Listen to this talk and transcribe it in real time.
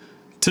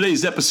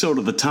Today's episode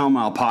of the Town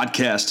Mile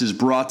Podcast is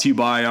brought to you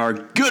by our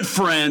good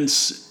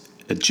friends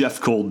at Jeff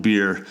Cold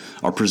Beer,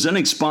 our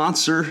presenting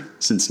sponsor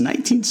since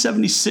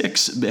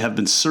 1976. They have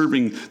been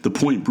serving the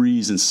Point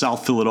Breeze in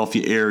South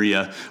Philadelphia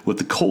area with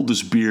the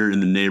coldest beer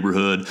in the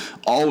neighborhood,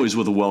 always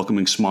with a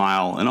welcoming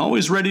smile, and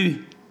always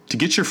ready to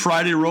get your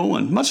Friday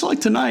rolling, much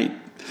like tonight.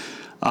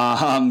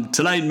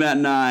 Tonight, Matt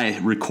and I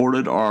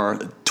recorded our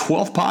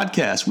 12th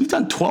podcast. We've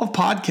done 12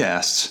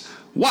 podcasts.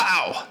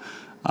 Wow!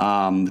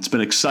 It's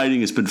been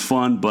exciting. It's been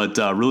fun, but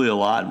really a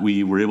lot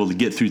we were able to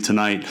get through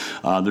tonight.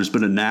 There's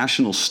been a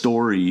national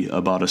story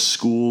about a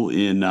school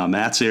in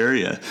Matt's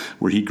area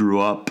where he grew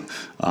up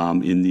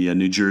in the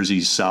New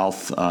Jersey,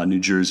 South New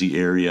Jersey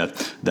area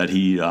that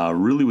he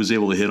really was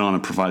able to hit on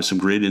and provide some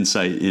great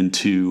insight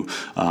into,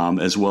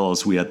 as well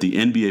as we had the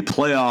NBA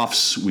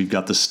playoffs. We've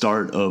got the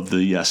start of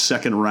the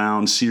second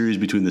round series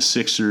between the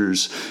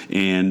Sixers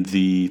and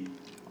the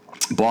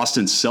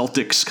Boston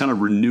Celtics, kind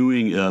of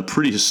renewing a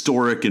pretty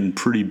historic and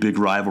pretty big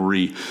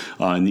rivalry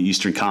in the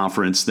Eastern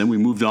Conference. Then we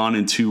moved on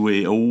into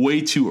a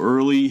way too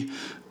early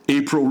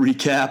April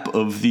recap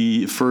of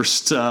the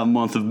first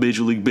month of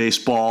Major League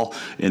Baseball,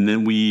 and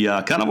then we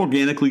kind of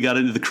organically got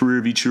into the career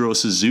of Ichiro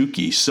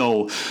Suzuki.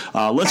 So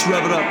let's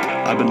rev it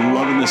up. I've been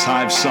loving this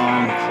Hive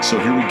song, so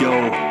here we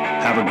go.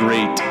 Have a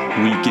great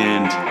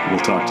weekend.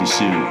 We'll talk to you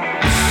soon.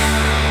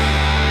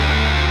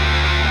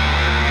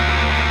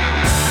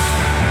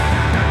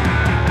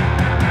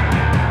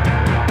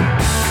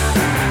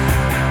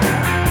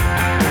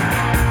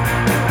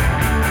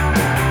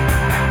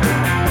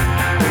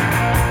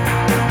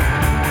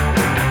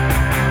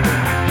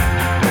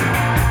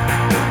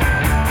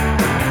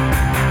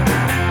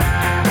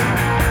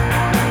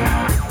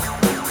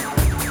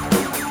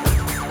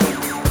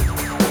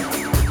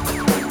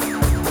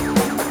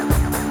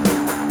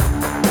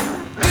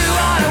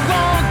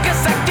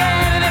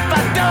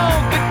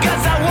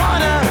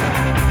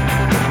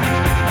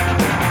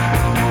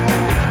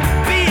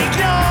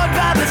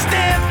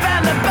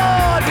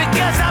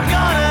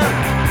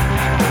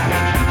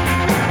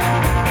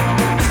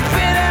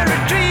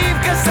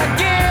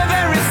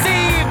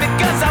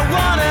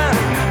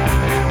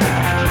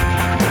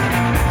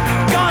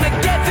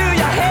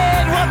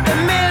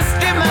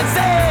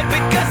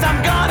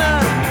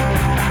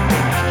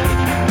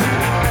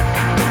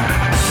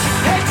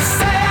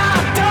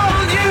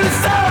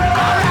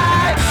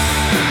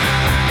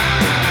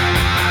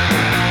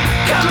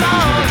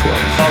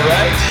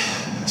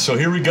 So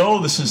here we go.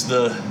 This is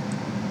the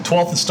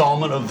 12th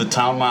installment of the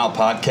Town Mile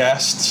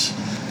Podcast.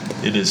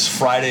 It is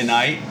Friday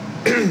night.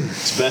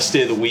 It's best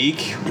day of the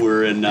week.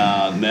 We're in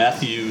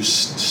Matthew's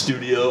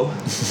studio.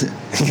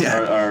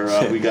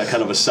 We got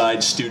kind of a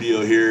side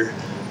studio here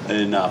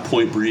in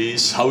Point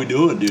Breeze. How we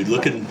doing, dude?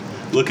 Looking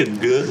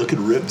good,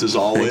 looking ripped as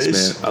always.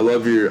 Thanks, man. I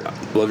love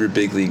your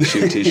Big League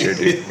Chew t-shirt,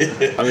 dude.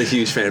 I'm a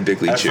huge fan of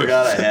Big League Chew. I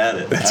forgot I had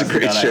it. That's a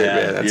great shirt,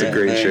 man. That's a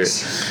great shirt.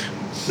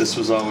 This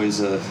was always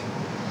a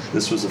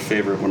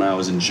favorite when I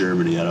was in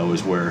Germany. I'd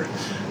always wear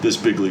this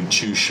Big League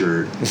Chew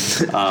shirt.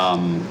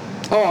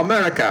 Oh,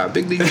 America,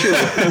 Big League Chew.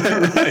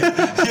 Right.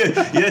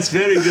 Yeah, it's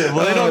very good.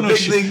 Well, they don't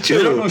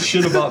know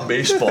shit about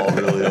baseball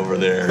really over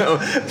there.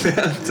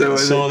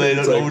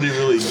 Nobody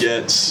really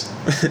gets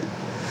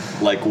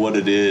like what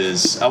it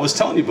is. I was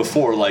telling you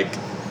before, like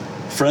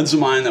friends of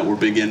mine that were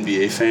big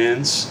NBA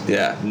fans.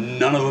 Yeah.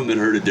 None of them had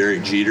heard of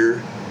Derek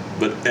Jeter,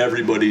 but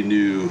everybody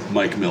knew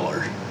Mike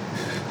Miller,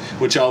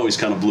 which always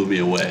kind of blew me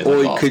away.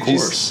 Well, of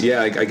course.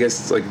 I guess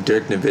it's like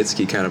Dirk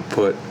Nowitzki kind of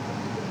put,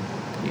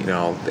 the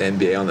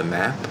NBA on the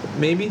map,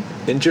 maybe,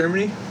 in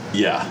Germany.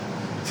 Yeah,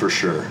 for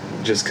sure.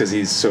 Just because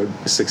he's so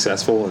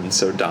successul and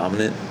so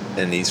dominant,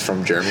 and he's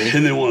from Germany.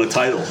 And they won a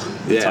title.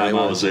 The time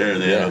I was there,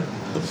 they had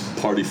a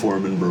party for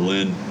him in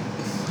Berlin.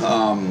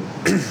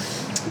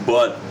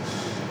 But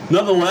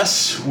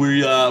nonetheless,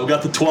 we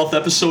got the 12th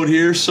episode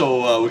here,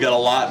 so we got a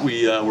lot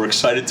we're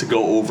excited to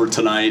go over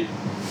tonight.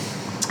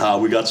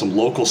 We got some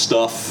local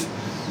stuff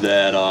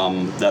that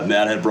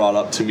Matt had brought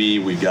up to me.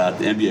 We've got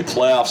the NBA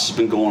playoffs has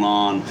been going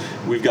on.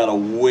 We've got a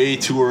way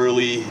too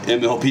early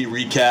MLB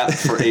recap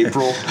for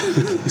April.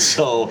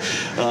 So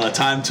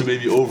time to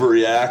maybe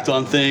overreact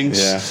on things.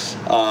 Yeah.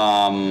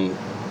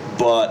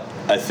 But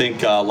I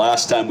think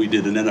last time we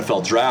did an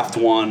NFL draft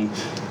one,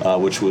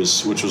 which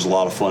was a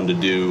lot of fun to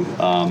do.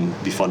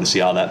 Be fun to see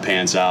how that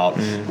pans out.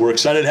 We're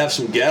excited to have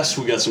some guests.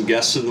 We got some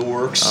guests in the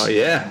works. Oh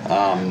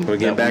yeah. We'll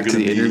get back to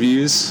the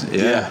interviews.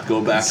 Yeah,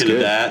 go back into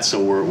that.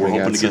 So we're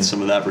hoping to get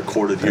some of that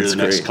recorded here the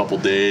next couple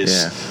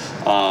days.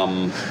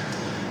 Yeah.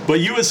 But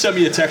you had sent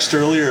me a text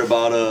earlier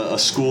about a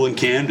school in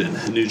Camden,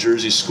 a New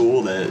Jersey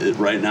school that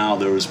right now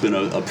there has been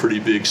a pretty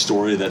big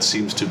story that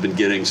seems to have been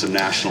getting some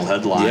national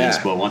headlines.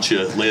 Yeah. But why don't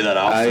you lay that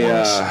out for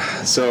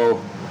us?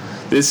 So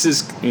this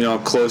is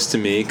close to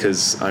me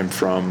because I'm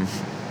from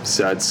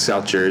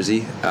South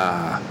Jersey.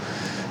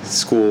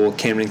 School,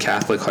 Camden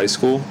Catholic High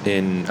School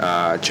in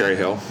Cherry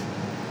Hill,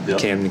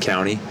 Camden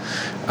County.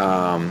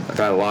 I've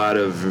had a lot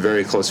of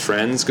very close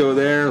friends go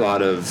there. A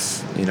lot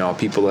of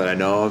people that I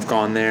know have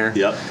gone there.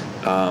 Yep.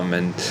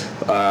 And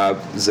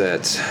was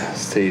that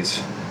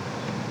stays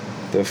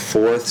the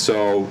 4th.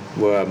 So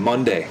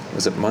Monday,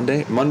 was it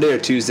Monday or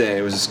Tuesday?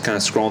 I was just kind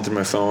of scrolling through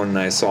my phone and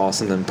I saw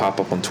something pop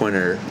up on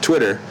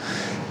Twitter,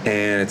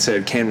 and it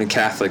said Camden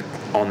Catholic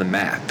on the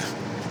map.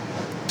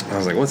 I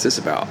was like, what's this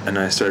about? And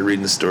I started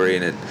reading the story,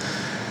 and it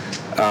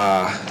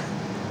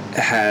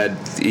had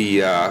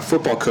the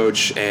football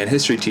coach and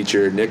history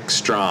teacher Nick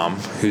Strom,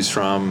 who's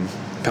from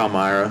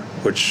Palmyra,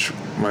 which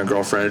my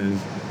girlfriend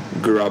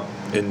grew up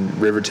in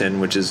Riverton,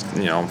 which is,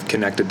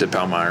 connected to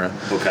Palmyra.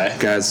 Okay.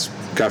 Guys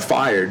got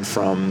fired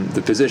from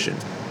the position.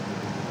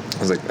 I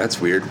was like, that's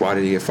weird. Why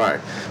did he get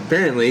fired?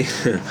 Apparently,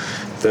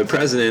 the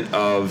president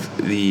of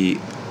the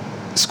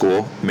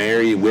school,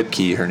 Mary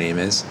Whipkey, her name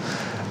is,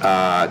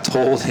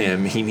 told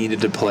him he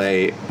needed to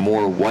play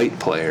more white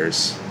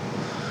players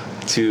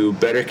to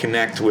better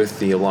connect with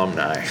the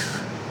alumni.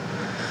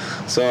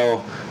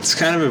 So it's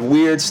kind of a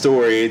weird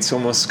story. It's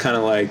almost kind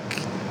of like,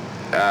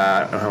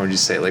 how would you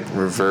say, like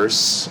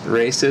reverse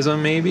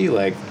racism, maybe?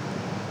 Like,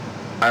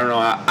 I don't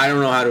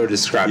know how to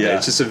describe it.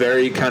 It's just a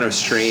very kind of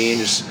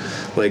strange,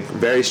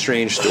 very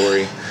strange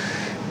story.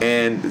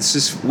 And it's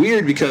just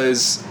weird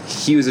because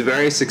he was a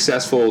very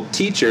successful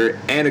teacher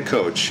and a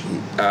coach.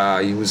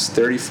 He was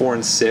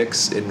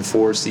 34-6 in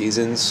 4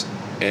 seasons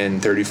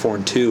and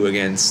 34-2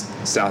 against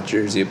South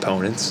Jersey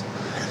opponents.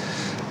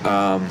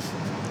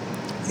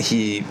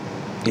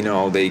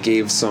 They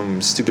gave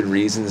some stupid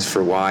reasons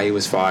for why he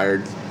was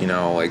fired,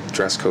 like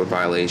dress code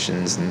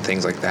violations and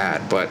things like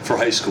that. But for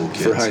high school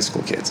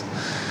kids.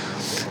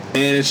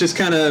 And it's just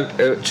kind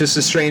of just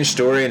a strange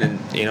story, and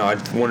I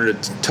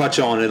wanted to touch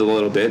on it a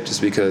little bit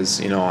just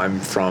because I'm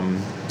from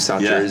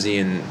South Jersey,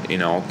 and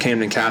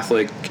Camden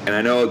Catholic, and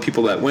I know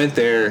people that went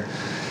there,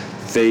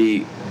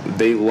 they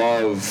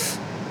love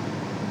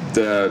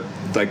the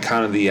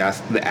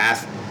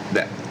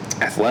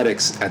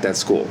athletics at that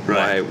school.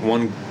 Right. My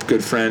one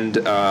good friend,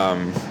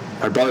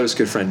 my brother's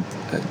good friend,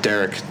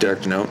 Derek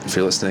Denote, if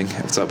you're listening,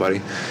 what's up,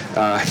 buddy?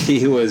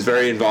 He was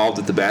very involved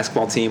with the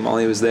basketball team while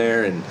he was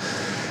there, and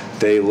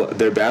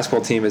their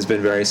basketball team has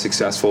been very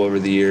successful over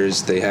the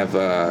years. They have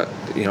a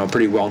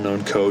pretty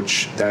well-known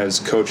coach that has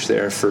coached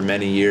there for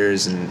many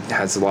years and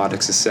has a lot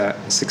of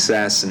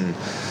success, and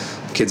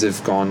kids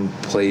have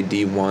played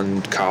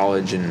D1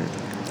 college, and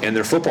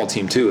their football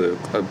team too.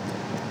 A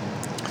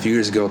few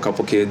years ago, a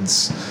couple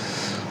kids,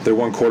 their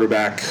one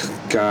quarterback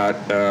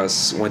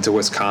went to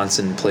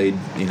Wisconsin, played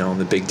in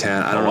the Big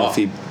Ten. I don't know if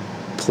he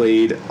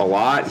played a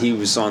lot. He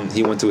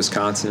went to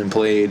Wisconsin and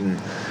played,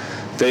 and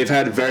they've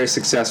had very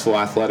successful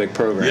athletic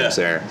programs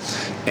there.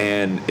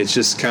 And it's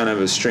just kind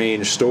of a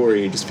strange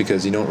story just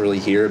because you don't really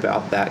hear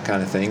about that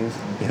kind of thing,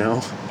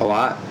 a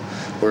lot,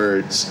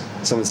 where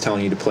someone's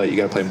telling you you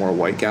got to play more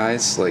white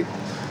guys. Like,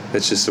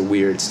 that's just a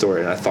weird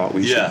story, and I thought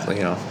we should,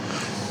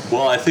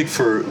 Well, I think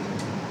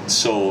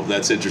so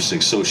that's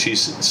interesting. So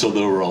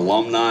there were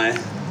alumni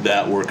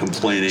that were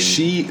complaining.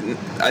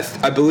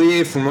 I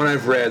believe, from what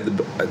I've read,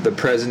 the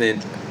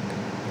president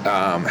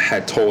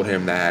had told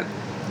him that.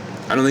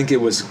 I don't think it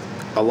was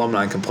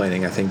alumni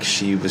complaining. I think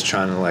she was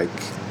trying to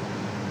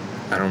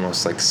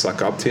almost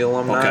suck up to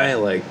alumni.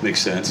 Okay.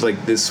 Makes sense.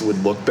 Like, this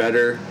would look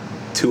better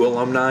to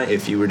alumni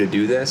if you were to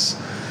do this.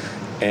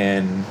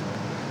 And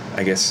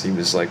I guess he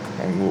was like,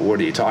 what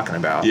are you talking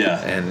about? Yeah.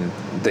 And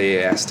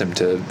they asked him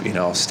to,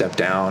 step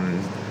down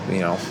and,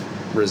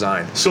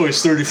 resign. So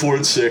he's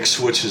 34-6,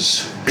 which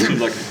seems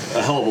like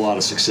a hell of a lot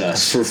of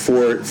success. For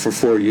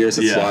 4 years,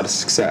 it's a lot of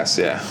success,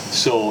 yeah.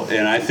 So,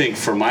 and I think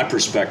from my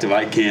perspective,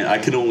 I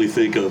can only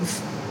think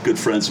of good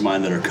friends of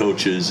mine that are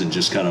coaches and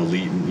just kind of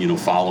leading,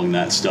 following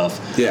that stuff.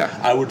 Yeah.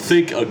 I would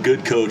think a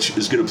good coach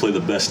is going to play the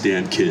best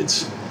damn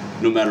kids,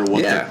 no matter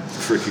what the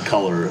freaking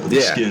color of the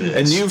skin is.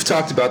 And you've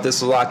talked about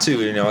this a lot too.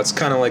 It's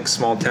kind of like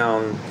small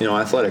town,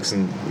 athletics,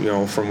 and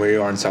from where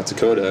you are in South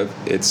Dakota,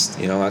 it's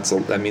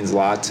that means a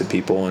lot to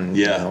people, and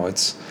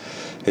it's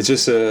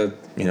just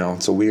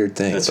it's a weird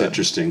thing. That's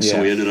interesting. Yeah.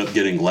 So he ended up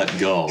getting let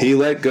go. He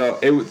let go.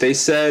 They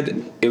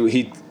said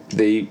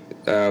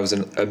was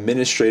an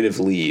administrative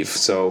leave,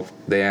 so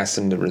they asked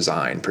him to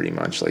resign, pretty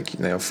much,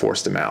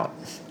 forced him out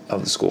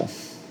of the school.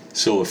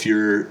 So if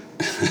you're,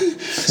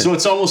 so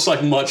it's almost like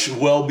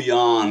well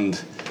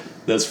beyond.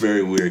 That's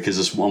very weird because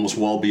it's almost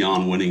well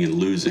beyond winning and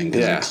losing.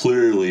 Because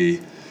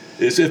clearly,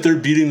 if they're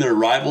beating their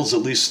rivals,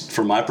 at least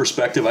from my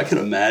perspective, I could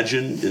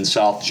imagine in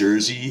South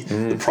Jersey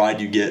the pride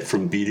you get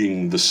from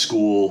beating the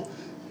school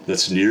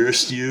that's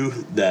nearest you.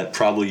 That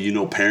probably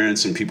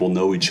parents and people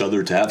know each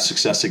other, to have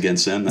success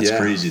against them. That's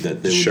crazy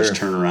that they would just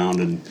turn around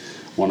and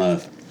want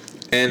to.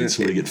 And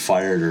somebody get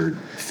fired or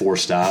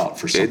forced out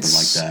for something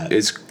like that.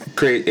 It's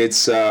great.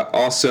 It's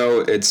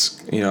also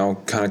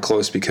kind of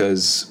close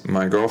because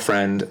my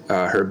girlfriend,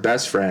 her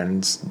best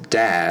friend's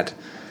dad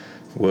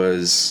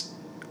was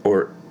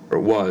kind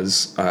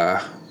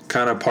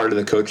of part of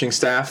the coaching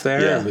staff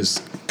there. Yeah. And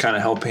was kind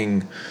of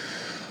helping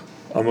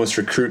almost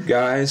recruit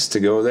guys to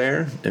go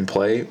there and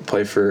play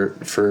for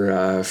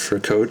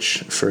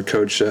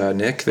Coach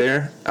Nick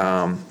there.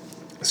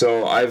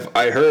 So I've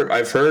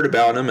heard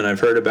about him, and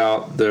I've heard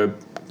about the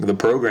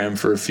program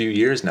for a few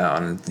years now,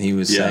 and he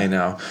was saying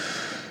now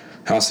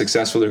how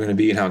successful they're going to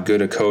be and how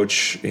good a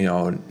coach,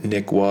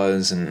 Nick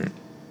was, and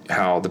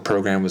how the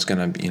program was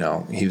going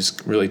to, he was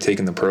really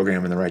taking the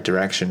program in the right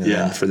direction. And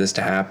then for this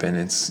to happen,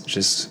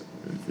 it's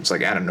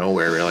like out of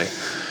nowhere, really.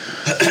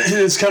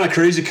 It's kind of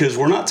crazy because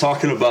we're not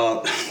talking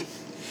about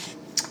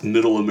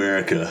middle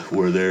America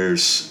where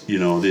there's,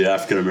 the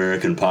African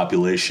American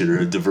population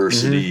or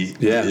diversity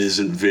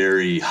isn't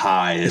very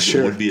high as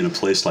it would be in a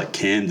place like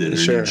Camden or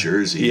New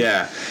Jersey.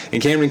 Yeah.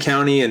 In Camden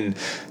County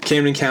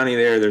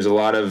there's a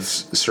lot of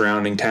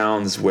surrounding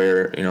towns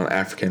where,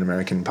 African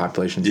American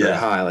population is very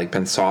high, like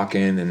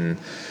Pennsauken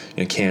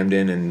and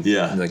Camden and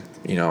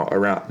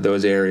around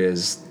those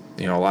areas.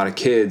 A lot of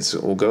kids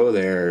will go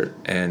there,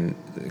 and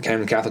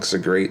Camden Catholic is a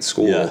great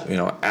school,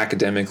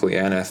 academically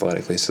and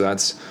athletically. So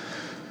that's,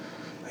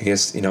 I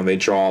guess, they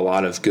draw a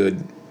lot of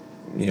good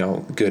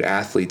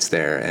athletes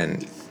there.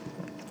 And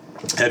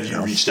have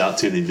you reached out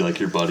to any of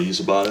your buddies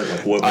about it?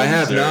 Like, what I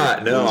have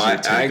not. No, what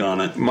was your take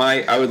on it?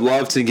 I would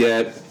love to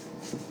get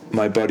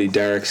my buddy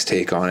Derek's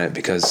take on it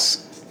because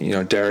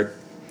Derek's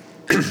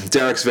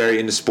very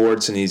into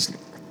sports and he's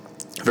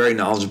very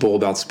knowledgeable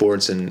about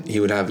sports, and he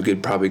would have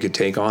probably a good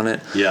take on it.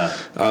 Yeah,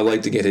 I'd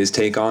like to get his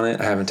take on it.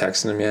 I haven't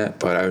texted him yet,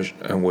 but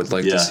I would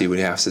like to see what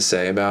he has to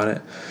say about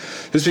it.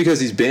 Just because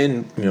he's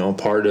been,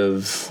 part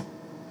of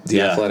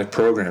the athletic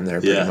program there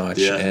pretty much.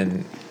 Yeah.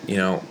 And,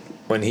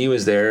 when he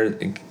was there,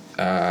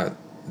 I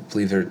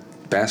believe their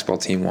basketball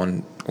team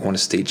won a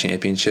state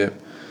championship,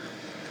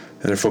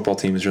 and their football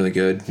team is really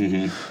good.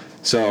 Mm-hmm.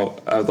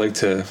 So I would like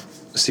to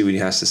see what he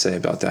has to say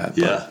about that.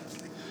 Yeah. But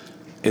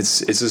it's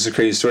just a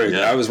crazy story.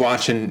 Yeah. I was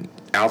watching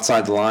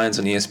Outside the Lines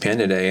on ESPN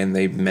today, and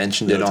they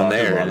mentioned it on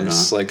there, and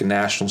it's like a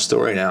national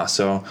story now.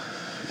 So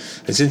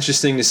it's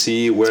interesting to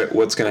see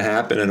what's going to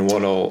happen and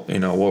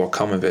what'll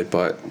come of it.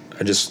 But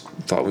I just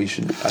thought I would.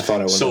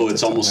 So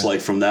it's almost like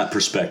from that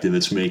perspective,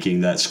 it's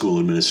making that school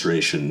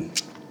administration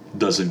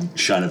doesn't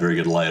shine a very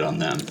good light on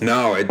them.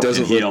 No, it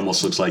doesn't. And he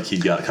almost looks like he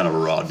got kind of a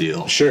raw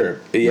deal.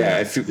 Sure. Yeah.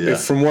 If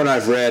from what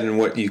I've read and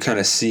what you kind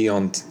of see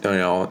on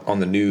on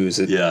the news,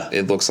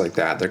 it looks like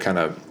that. They're kind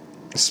of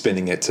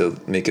spinning it to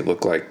make it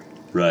look like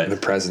the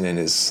president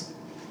is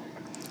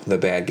the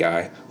bad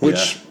guy,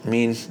 which I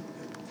mean,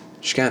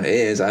 she kind of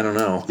is. I don't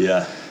know.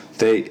 Yeah.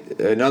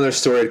 Another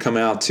story had come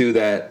out too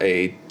that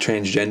a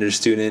transgender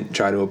student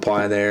tried to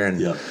apply there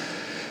and.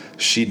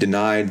 She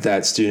denied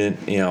that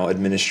student,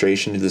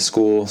 administration to the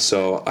school.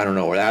 So I don't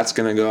know where that's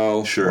going to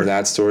go, where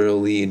that story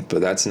will lead. But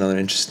that's another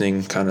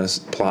interesting kind of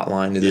plot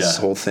line to this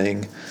whole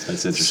thing.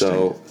 That's interesting.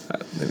 So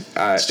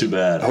it's too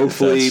bad.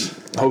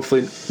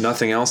 Hopefully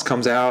nothing else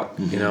comes out.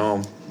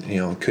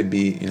 Mm-hmm. Could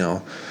be,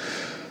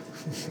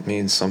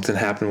 something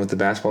happened with the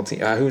basketball team.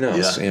 Who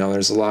knows? Yeah.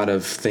 There's a lot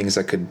of things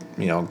that could,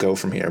 go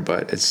from here.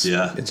 But it's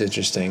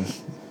interesting,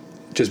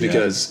 just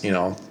because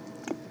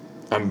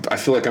I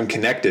feel like I'm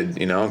connected,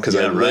 because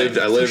I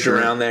lived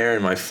around there,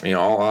 and a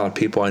lot of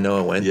people I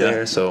know went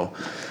there, so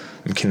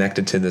I'm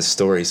connected to this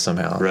story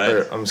somehow. Right.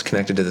 Or I'm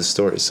connected to this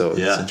story, so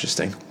it's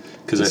interesting.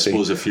 Because I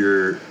suppose if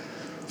you're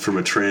from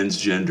a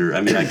transgender,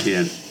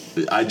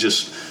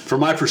 from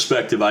my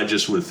perspective, I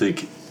just would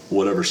think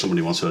whatever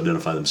somebody wants to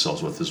identify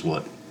themselves with is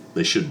what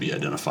they should be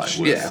identified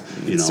with. Yeah.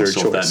 So choice,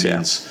 if that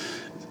means,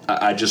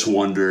 I just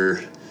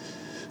wonder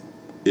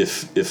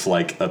if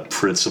like a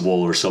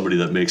principal or somebody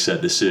that makes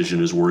that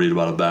decision is worried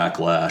about a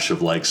backlash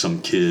of like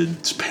some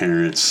kid's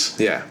parents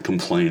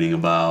complaining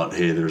about,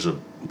 hey,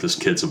 this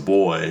kid's a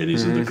boy and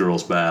he's in the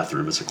girls'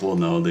 bathroom. It's like, well,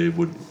 no, they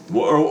would,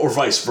 or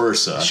vice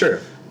versa.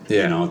 Sure.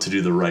 Yeah. To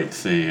do the right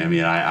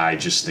thing. I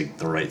just think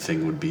the right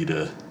thing would be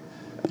to,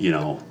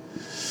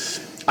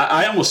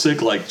 I almost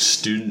think like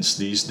students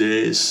these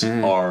days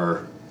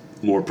are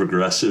more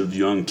progressive.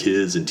 Young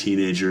kids and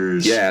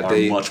teenagers are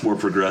much more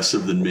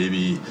progressive than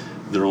maybe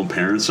their own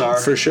parents are.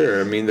 For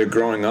sure. they're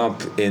growing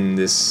up in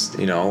this,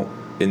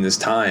 in this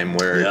time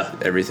where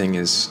everything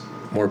is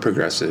more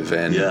progressive,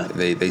 and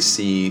they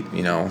see,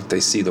 they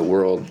see the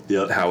world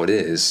how it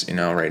is,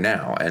 right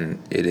now,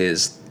 and it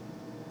is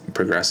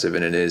progressive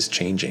and it is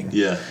changing.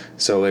 Yeah.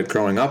 So they're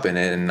growing up in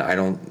it, and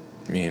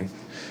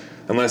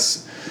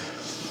unless,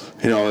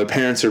 the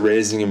parents are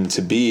raising them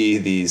to be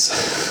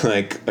these,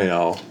 like,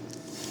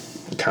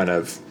 kind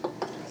of,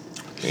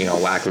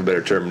 lack of a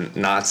better term,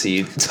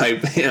 Nazi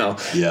type,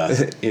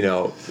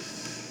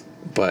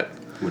 but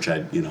which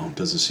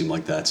doesn't seem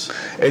like that's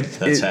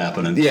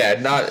happening. Yeah,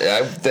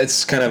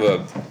 that's kind of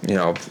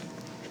a,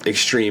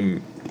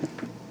 extreme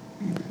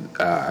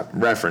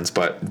reference,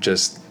 but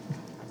just,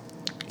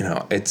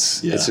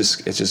 it's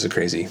just a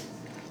crazy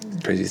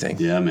thing.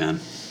 Yeah, man.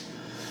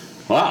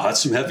 Wow, that's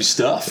some heavy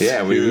stuff.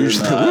 Yeah, we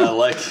usually.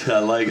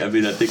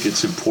 I think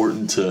it's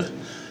important to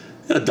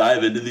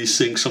dive into these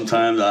things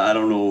sometimes. I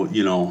don't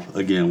know,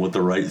 again, what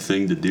the right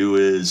thing to do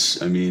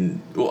is.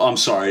 I'm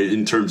sorry,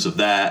 in terms of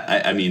that,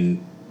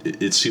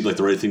 it seemed like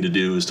the right thing to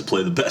do is to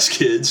play the best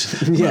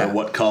kids, no matter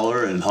what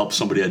color, and help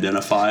somebody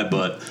identify.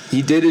 But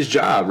he did his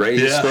job, right?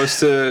 He's supposed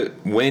to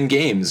win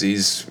games.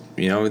 He's,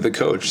 the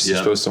coach. He's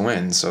supposed to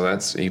win. So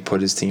he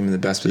put his team in the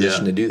best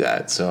position to do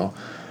that. So.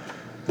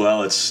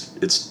 Well, it's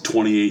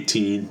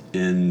 2018,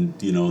 and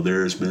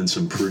there's been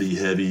some pretty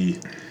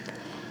heavy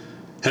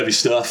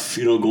stuff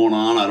going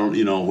on. I don't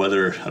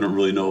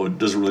really know. It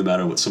doesn't really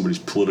matter what somebody's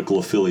political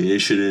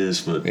affiliation is,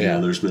 but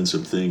there's been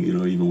some thing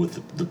even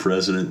with the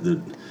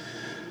president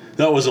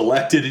that was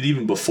elected, and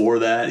even before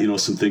that,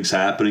 some things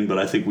happening. But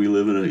I think we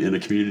live in a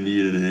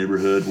community, in a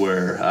neighborhood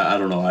where I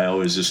don't know. I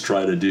always just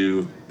try to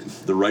do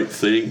the right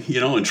thing,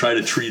 and try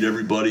to treat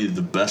everybody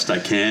the best I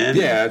can.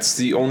 Yeah, it's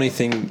the only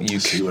thing you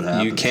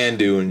can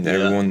do, and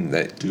everyone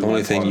the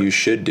only thing you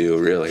should do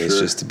really is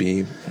just to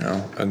be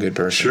a good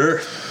person.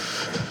 Sure.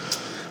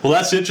 Well,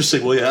 that's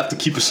interesting. Well, you have to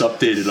keep us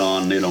updated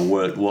on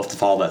what we'll have to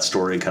follow that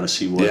story and kind of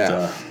see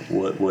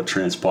what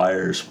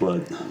transpires.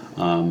 But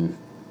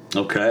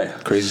okay,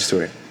 crazy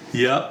story.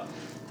 Yep.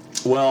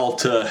 Well,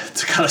 to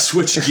kind of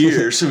switch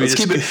gears, let's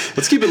keep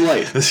it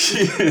light.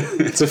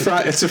 It's a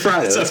Friday.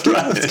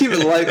 Let's keep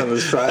it light on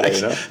this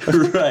Friday.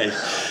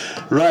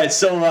 Right.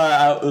 So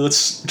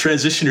let's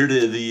transition here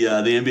to the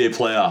NBA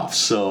playoffs.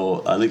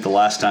 So I think the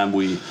last time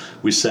we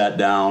sat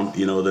down,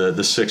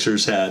 the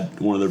Sixers had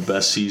one of their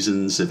best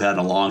seasons they've had in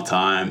a long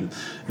time.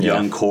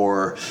 Young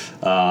core.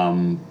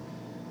 Now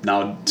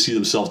see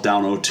themselves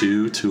down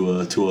 0-2 to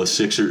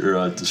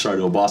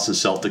a Boston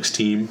Celtics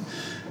team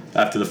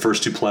after the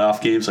first two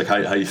playoff games. Like,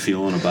 how you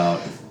feeling about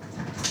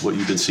what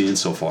you've been seeing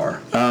so far?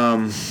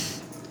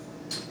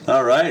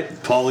 All right,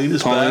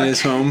 Paulina's back.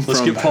 Home.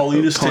 Let's get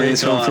Paulina's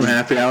home from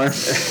happy hour.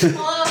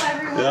 Hello,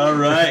 everyone. All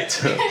right.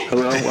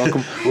 Hello,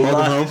 welcome.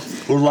 Welcome home.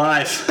 We're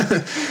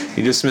live.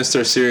 You just missed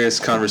our serious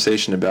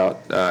conversation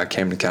about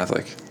Camden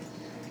Catholic.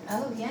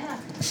 Oh, yeah.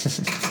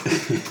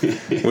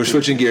 We're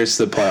switching gears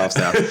to the playoffs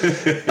now.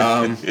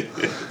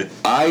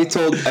 I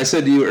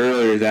said to you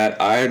earlier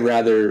that I had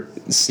rather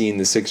seen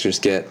the Sixers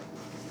get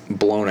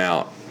blown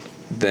out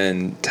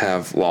than to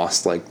have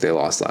lost like they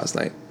lost last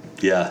night.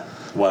 Yeah.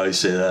 Why do you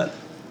say that?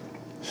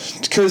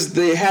 Because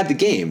they had the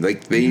game.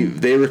 Like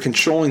they were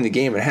controlling the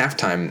game at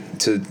halftime.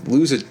 To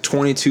lose a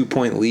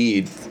 22-point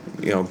lead,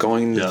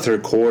 going into the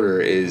third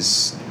quarter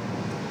it's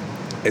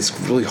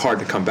really hard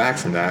to come back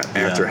from that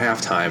after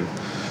halftime.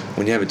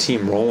 When you have a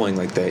team rolling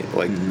like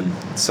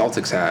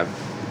Celtics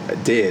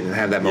did and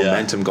have that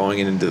momentum going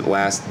into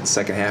the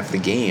second half of the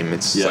game,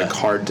 it's like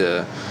hard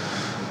to.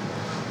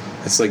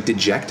 It's like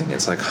dejecting.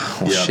 It's like,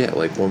 shit.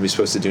 Like, what are we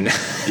supposed to do now?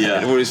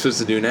 Yeah. What are we supposed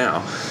to do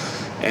now?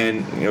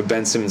 And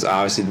Ben Simmons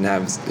obviously didn't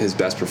have his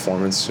best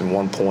performance in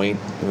 1 point.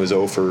 It was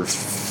 0 for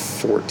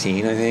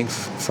 14, I think,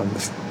 from the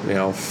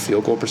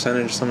field goal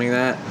percentage or something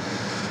like that.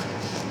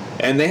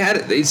 And they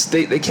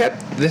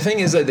kept. The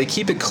thing is that they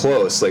keep it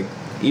close. Like,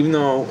 even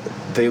though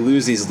they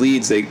lose these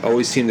leads, they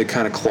always seem to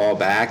kind of claw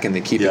back and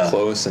they keep it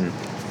close. And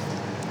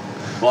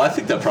well, I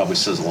think that probably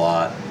says a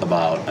lot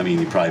about. I mean,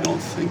 you probably don't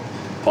think,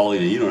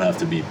 Paulina, you don't have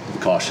to be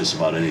cautious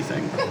about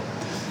anything.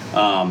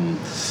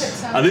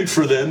 I think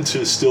for them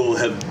to still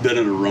have been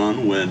in a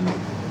run when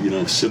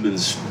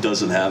Simmons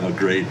doesn't have a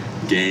great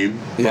game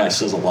probably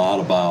says a lot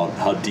about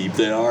how deep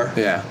they are.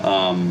 Yeah.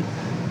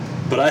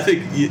 But I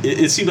think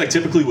it seems like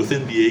typically with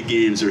NBA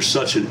games there's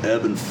such an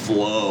ebb and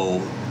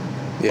flow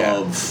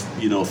of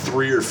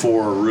 3 or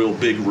 4 real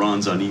big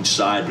runs on each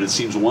side. But it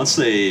seems once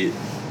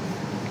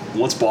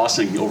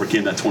Boston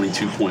overcame that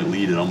 22-point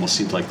lead, it almost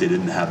seems like they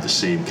didn't have the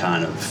same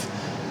kind of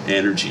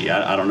energy.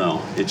 I don't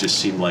know. It just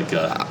seemed like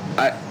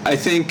I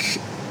think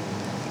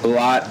a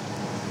lot.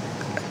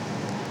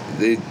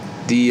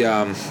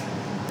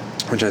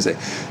 What should I say?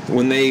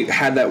 When they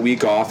had that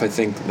week off, I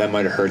think that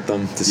might have hurt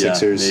them. The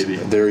Sixers, maybe.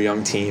 They're a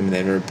young team.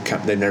 They've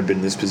never been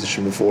in this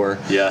position before.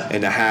 Yeah.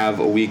 And to have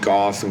a week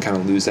off and kind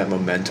of lose that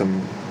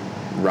momentum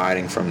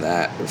riding from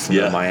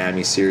the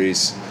Miami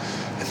series,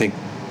 I think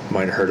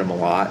might have hurt them a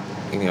lot.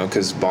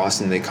 Because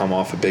Boston, they come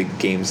off a big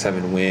Game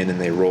 7 win and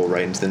they roll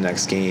right into the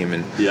next game,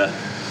 and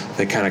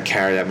they kind of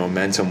carry that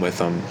momentum with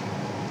them.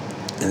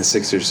 And the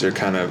Sixers are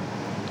kind of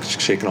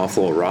shaking off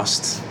a little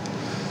rust.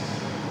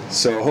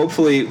 So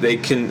hopefully they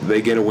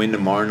get a win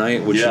tomorrow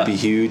night, which would be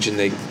huge, and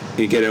they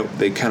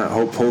kind of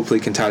hopefully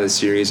can tie the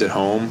series at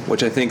home,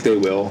 which I think they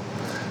will.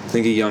 I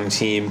think a young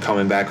team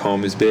coming back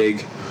home is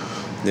big.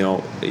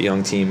 A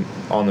young team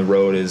on the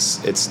road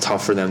it's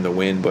tough for them to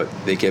win, but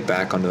they get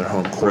back onto their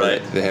home court.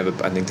 Right.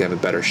 I think they have a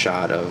better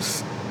shot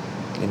of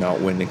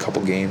winning a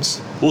couple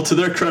games. Well, to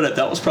their credit,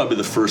 that was probably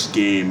the first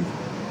game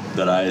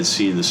that I had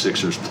seen the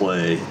Sixers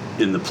play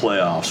in the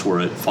playoffs where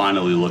it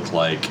finally looked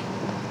like,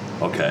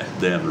 okay,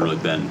 they haven't really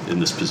been in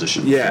this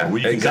position before. Yeah,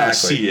 We can kind of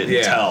see it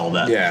and tell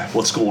that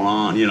what's going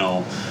on,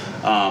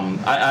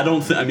 I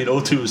don't think,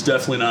 0-2 is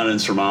definitely not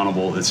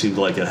insurmountable. It seems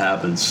like it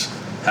happens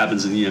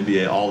in the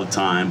NBA all the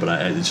time, but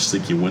I just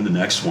think you win the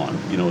next one.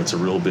 It's a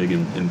real big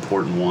and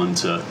important one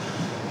to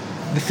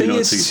get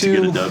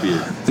a W.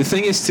 The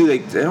thing is, too, they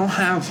don't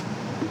have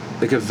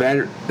like a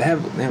veteran. They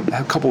have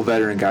a couple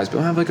veteran guys, but they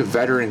don't have like a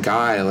veteran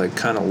guy to like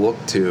kind of look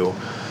to.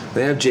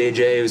 They have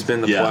JJ, who's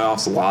been in the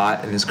playoffs a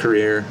lot in his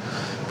career,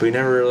 but he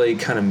never really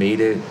kind of made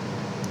it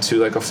to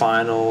like a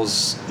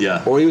finals.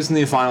 Yeah. Or he was in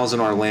the finals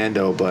in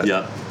Orlando, but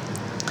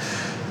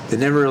they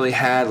never really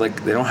had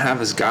they don't have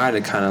this guy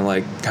to kind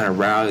of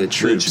rally the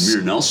troops.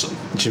 Jameer Nelson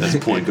as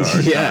point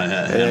guard.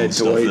 Yeah,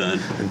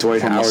 and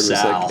Dwight Howard was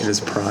Sal. in his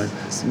prime.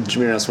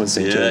 Jameer Nelson went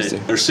to St. Joe's.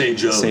 Or St.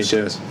 Joe's. St.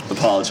 Joe's.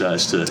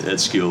 Apologize to Ed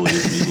Skilly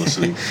if he's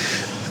listening.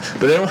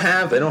 But they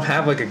don't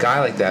have a guy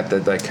like that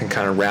can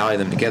kind of rally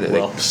them together.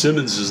 Well,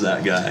 Simmons is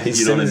that guy.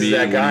 You know what I mean?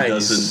 That guy.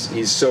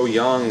 He's so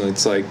young.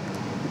 It's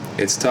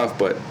it's tough,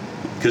 but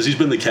because he's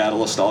been the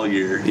catalyst all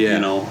year. Yeah.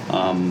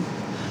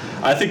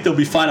 I think they'll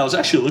be fine. I was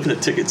actually looking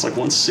at tickets like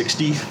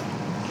 $160.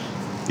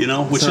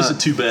 Which isn't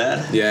too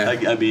bad. Yeah.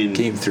 I mean,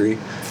 Game 3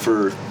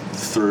 for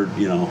third.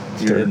 You're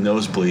in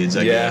nosebleeds,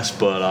 I guess.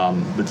 But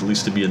at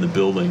least to be in the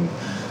building,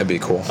 that'd be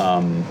cool.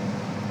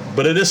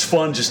 But it is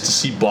fun just to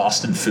see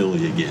Boston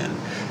Philly again.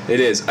 It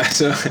is.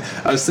 So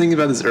I was thinking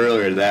about this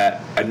earlier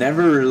that I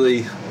never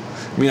really.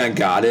 I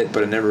got it,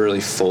 but I never really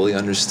fully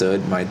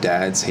understood my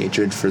dad's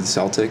hatred for the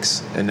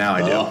Celtics, and now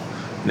I do. Oh.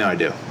 Now I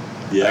do.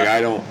 Yeah.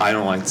 I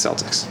don't like the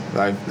Celtics.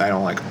 I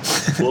don't like them.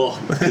 Well,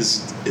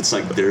 because it's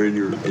like they're in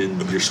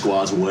your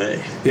squad's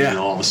way. Yeah.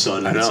 All of a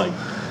sudden, I know. It's like.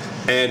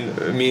 And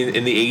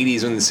in the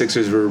 '80s when the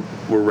Sixers were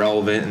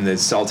relevant, and the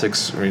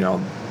Celtics,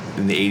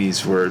 in the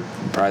 '80s were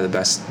probably the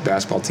best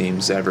basketball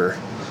teams ever.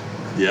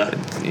 Yeah.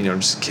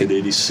 Just kick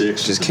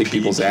 '86. Just kick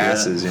people's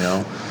asses,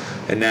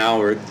 And now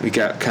we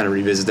got kind of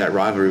revisit that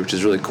rivalry, which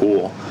is really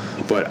cool.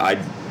 But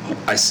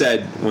I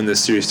said when the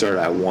series started,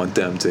 I want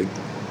them to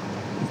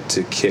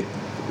kick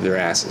their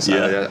asses.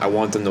 Yeah. I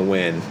want them to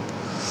win.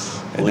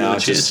 And now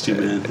it's just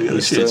man. We got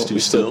a chance to.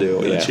 We still do.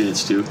 We got a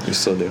chance to. We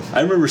still do.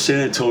 I remember San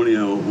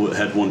Antonio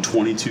had won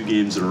 22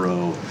 games in a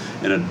row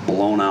and had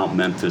blown out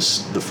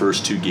Memphis the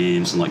first 2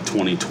 games in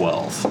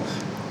 2012.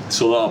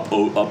 So up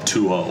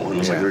 2-0, and it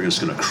was like they're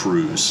just going to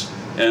cruise.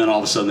 And then all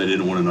of a sudden they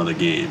didn't win another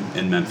game,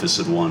 and Memphis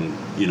had won.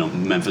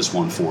 Memphis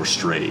won 4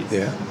 straight.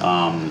 Yeah.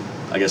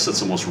 I guess that's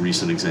the most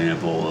recent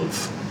example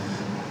of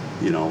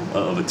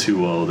a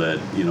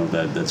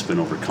 2-0 that's been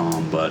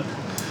overcome. But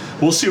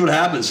we'll see what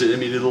happens. I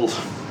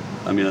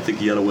think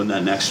you got to win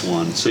that next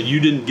one. So you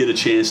didn't get a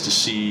chance to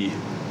see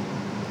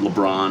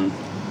LeBron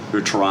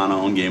or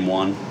Toronto in Game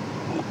 1.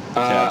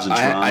 Cavs in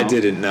Toronto. I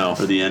didn't know.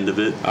 For the end of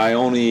it. I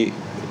only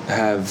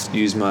have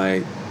used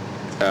my.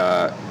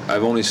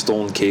 I've only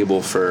stolen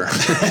cable for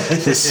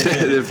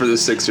the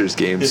Sixers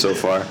game so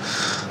far.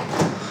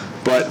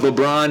 But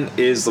LeBron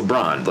is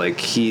LeBron.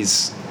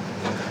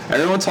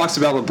 Everyone talks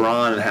about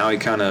LeBron and how he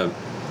kind of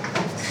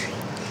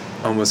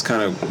almost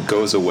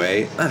goes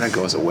away. Not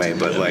goes away,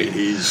 but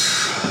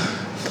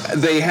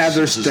they have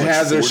their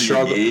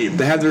struggle.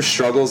 They have their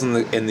struggles in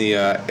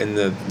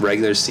the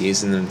regular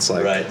season, and it's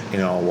like right.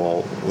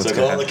 What's it's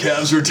like the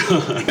Cavs are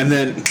done, and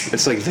then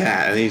it's like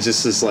that, and he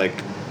just is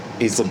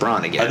he's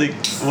LeBron again. I think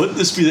wouldn't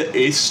this be the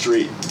 8th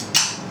straight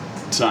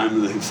time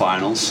of the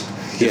finals?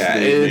 Yeah,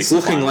 it's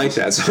looking like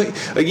that. So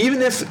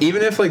even if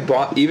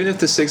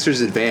the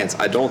Sixers advance,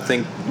 I don't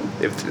think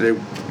if they're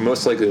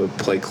most likely to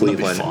play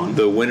Cleveland.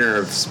 The winner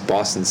of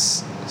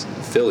Boston's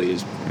Philly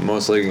is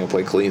most likely going to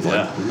play Cleveland.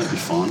 Yeah, wouldn't that be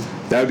fun?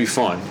 That would be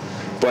fun.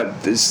 But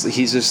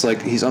he's just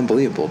he's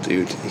unbelievable,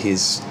 dude.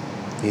 He's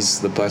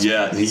the best.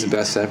 Yeah, he's the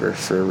best ever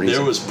for a reason.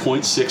 There was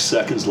 0.6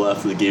 seconds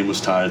left, and the game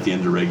was tied at the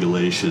end of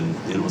regulation.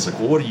 And it was like,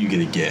 well, what are you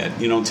going to get?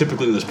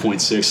 Typically when there's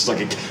 0.6, it's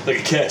like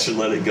a catch and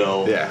let it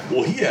go. Yeah.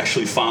 Well, he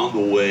actually found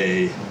a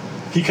way.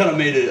 He kind of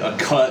made a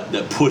cut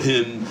that put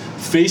him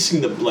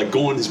facing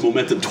going his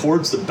momentum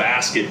towards the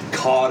basket,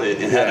 caught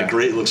it, and had a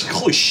great look. It's like,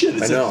 holy shit,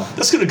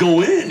 that's going to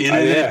go in.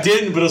 And it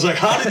didn't, but I was like,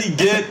 how did he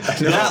get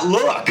that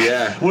look?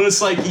 Yeah. When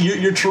it's like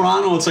you're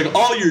Toronto, it's like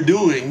all you're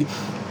doing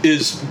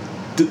is,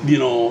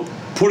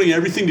 putting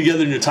everything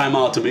together in your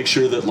timeout to make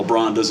sure that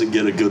LeBron doesn't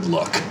get a good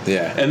look.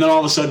 Yeah. And then all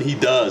of a sudden he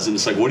does, and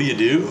it's like, what do you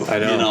do? I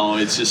know.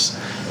 It's just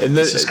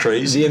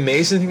crazy. The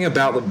amazing thing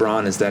about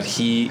LeBron is that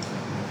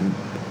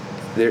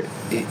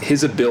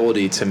his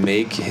ability to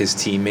make his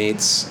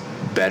teammates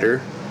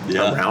better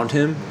around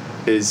him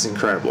is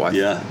incredible.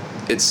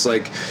 It's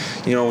like,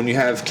 when you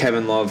have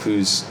Kevin Love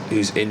who's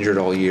injured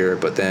all year,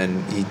 but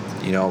then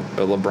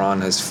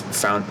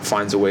LeBron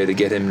finds a way to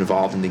get him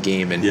involved in the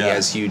game, and he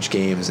has huge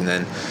games, and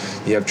then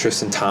you have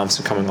Tristan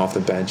Thompson coming off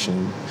the bench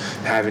and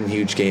having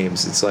huge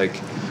games. It's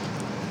like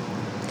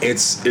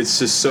it's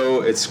just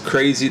it's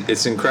crazy.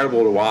 It's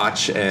incredible to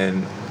watch,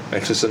 and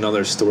it's just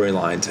another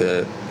storyline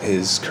to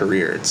his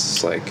career. It's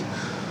just like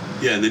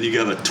and then you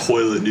have a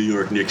toilet New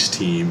York Knicks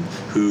team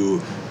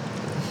who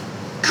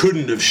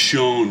couldn't have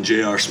shown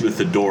J.R. Smith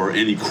the door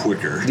any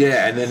quicker.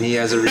 Yeah, and then he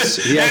has a goes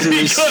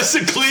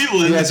to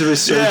Cleveland. He has a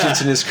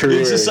resurgence in his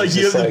career. It's just like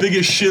you have the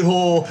biggest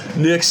shithole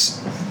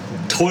Knicks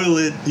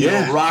toilet,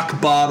 rock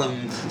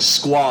bottom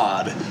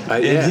squad,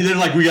 and then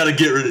we got to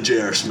get rid of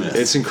J.R. Smith.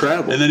 It's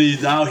incredible. And then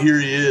here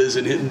he is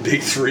and hitting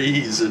big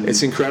threes, and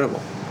it's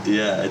incredible.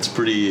 Yeah, it's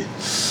pretty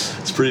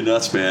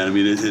nuts, man. I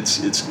mean,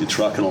 it's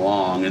trucking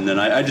along, and then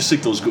I just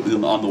think those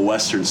on the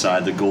Western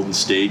side, the Golden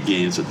State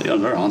games,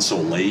 they're on so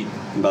late.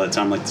 And by the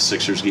time the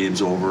Sixers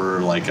game's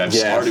over, I've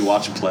already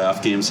watching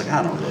playoff games.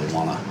 I don't really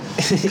want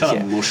to, kind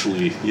of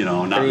emotionally,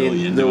 not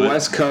really into the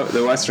it.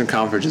 The Western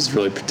Conference is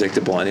really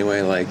predictable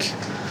anyway.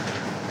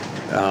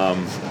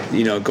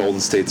 Golden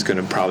State's going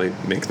to probably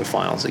make the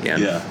finals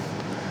again. Yeah.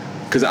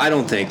 Because I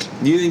don't think.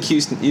 Do you think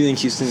Houston?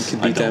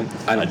 Could beat them?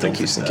 I don't think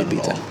Houston could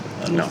beat them.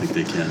 I don't think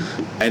they can.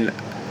 And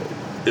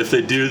if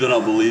they do, then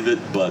I'll believe it.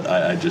 But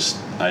I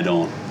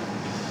don't.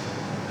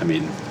 I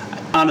mean,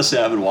 honestly,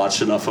 I haven't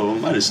watched enough of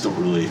them. I just don't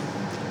really.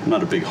 I'm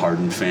not a big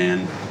Harden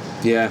fan.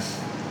 Yeah.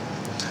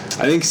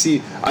 I think.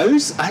 I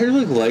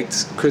really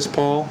liked Chris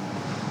Paul.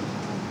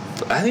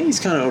 But I think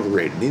he's kind of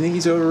overrated. Do you think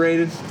he's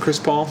overrated, Chris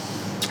Paul?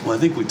 Well, I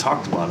think we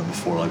talked about it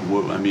before. I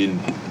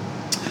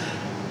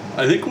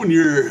think when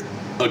you're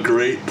a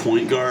great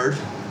point guard,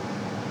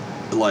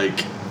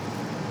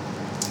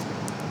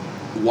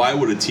 why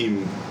would a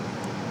team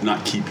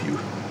not keep you?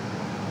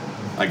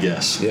 I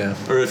guess. Yeah.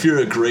 Or if you're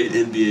a great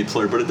NBA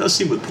player, but it does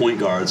seem with point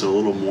guards are a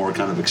little more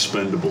kind of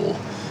expendable,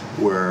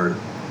 where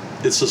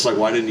it's just like,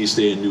 why didn't you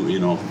stay in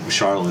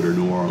Charlotte or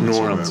New Orleans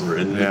or whatever,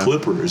 and the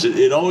Clippers?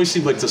 It always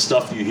seems like the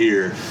stuff you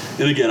hear,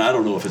 and again, I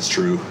don't know if it's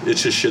true.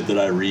 It's just shit that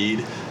I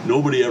read.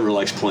 Nobody ever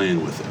likes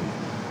playing with him.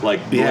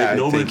 Blake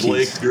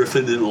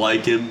Griffin didn't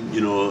like him.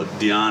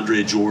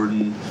 DeAndre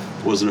Jordan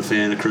wasn't a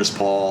fan of Chris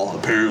Paul.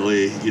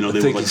 Apparently,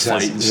 they would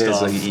fight and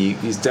stuff. He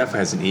definitely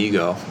has an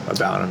ego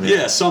about him.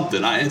 Yeah,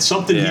 something.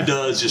 He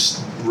does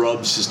just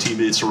rubs his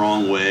teammates the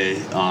wrong way.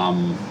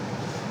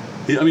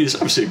 He's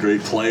obviously a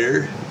great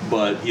player,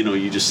 but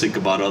you just think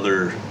about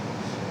other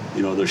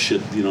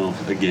shit.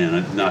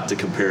 Again, not to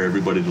compare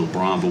everybody to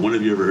LeBron, but when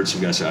have you ever heard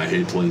some guy say, "I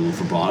hate playing with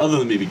LeBron," other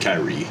than maybe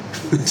Kyrie?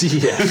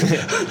 Yeah.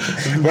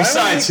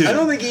 Besides him, I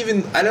don't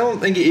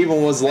think it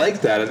even was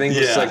like that. I think it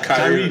was just like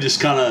Kyrie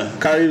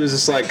was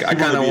just like, I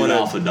kind of want to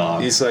alpha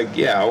dog. He's like,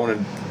 I want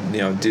to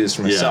do this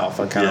for myself.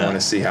 I kind of want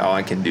to see how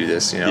I can do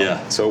this.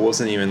 Yeah. So it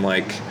wasn't even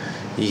like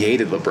he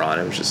hated LeBron.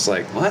 It was just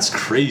like, well, that's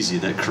crazy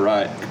that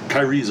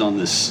Kyrie's on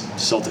this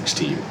Celtics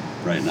team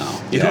right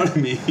now. You know what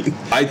I mean?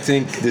 I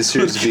think this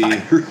year's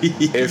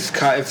if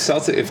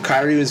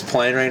Kyrie was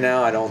playing right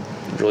now, I don't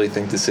really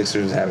think the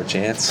Sixers have a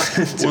chance.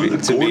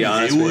 to be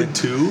honest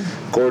with you.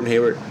 Gordon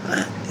Hayward,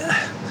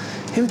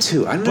 him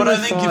too. I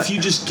think if you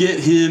just get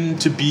him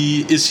to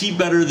be, is he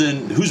better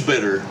than, who's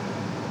better,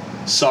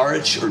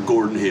 Saric or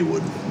Gordon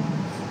Hayward?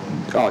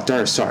 Oh,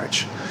 Darius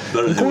Saric.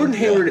 Gordon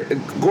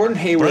Hayward. Gordon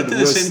Hayward. But they're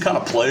the same kind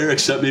of player,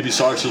 except maybe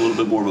Saric's a little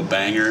bit more of a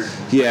banger.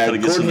 Yeah,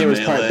 Gordon Hayward's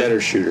probably a better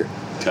shooter.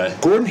 Okay.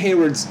 Gordon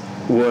Hayward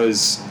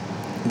was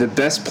the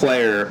best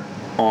player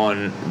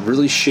on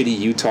really shitty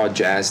Utah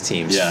Jazz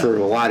teams for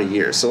a lot of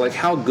years. So,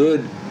 how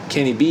good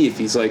can he be if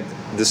he's,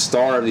 the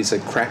star of these,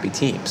 crappy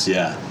teams?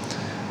 Yeah.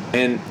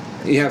 And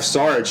you have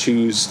Saric,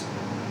 who's,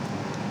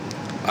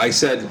 I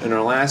said in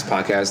our last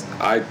podcast,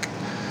 I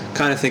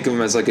kind of think of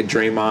him as, a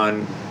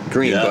Draymond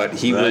Green, but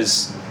he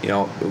was,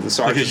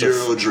 Saric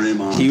was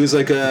Draymond. He was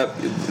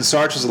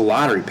Saric was a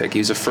lottery pick. He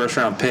was a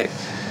first-round pick.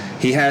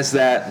 He has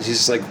that.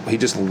 He's he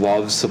just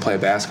loves to play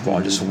basketball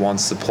and just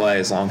wants to play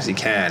as long as he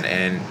can,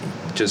 and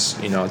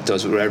just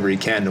does whatever he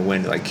can to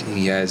win.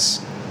 He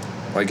has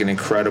an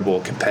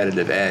incredible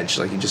competitive edge.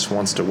 He just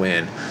wants to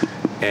win,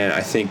 and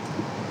I think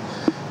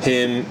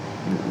him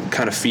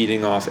kind of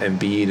feeding off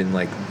Embiid and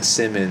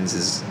Simmons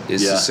is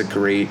just a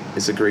great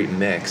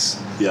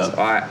mix. Yeah, so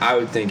I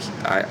would think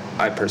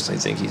I personally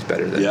think he's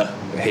better than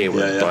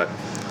Hayward, but.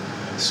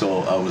 So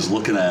I was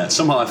looking at,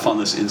 somehow I found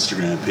this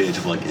Instagram page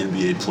of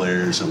NBA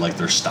players and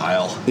their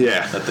style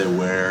that they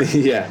wear. As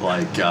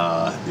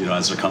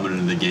they're coming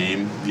into the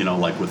game,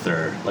 with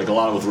their, a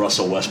lot with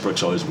Russell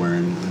Westbrook's always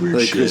wearing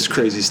weird shit. Just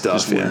crazy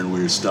stuff. Just wearing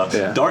weird stuff.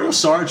 Yeah. Dario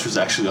Saric was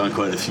actually on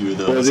quite a few of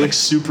those.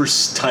 Super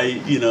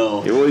tight, He's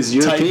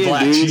tight European,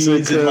 black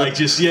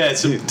dude.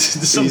 jeans and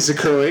some he's a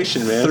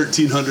Croatian, man.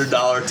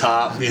 $1,300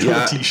 top,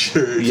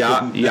 t-shirt.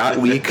 Yacht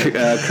week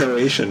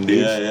Croatian,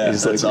 dude. Yeah.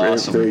 He's that's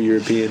awesome. Very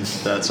European.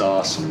 That's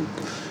awesome.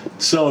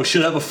 So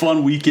should have a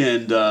fun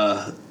weekend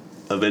of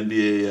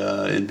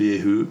NBA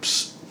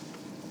hoops.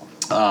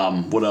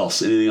 What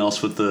else? Anything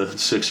else with the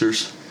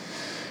Sixers?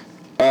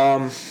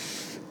 Other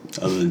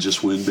than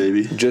just win,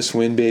 baby. Just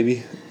win,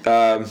 baby.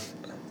 I'm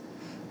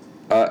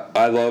a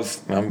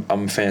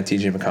fan of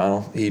TJ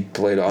McConnell. He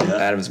played out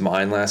of his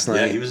mind last night.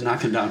 Yeah, he was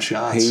knocking down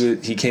shots.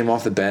 He came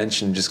off the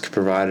bench and just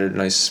provided a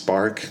nice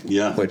spark.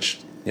 Yeah, which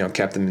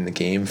kept them in the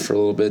game for a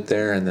little bit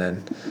there, and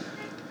then.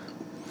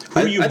 Who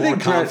are you more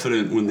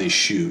confident when they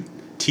shoot,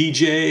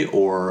 TJ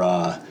or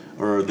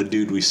the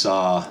dude we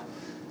saw,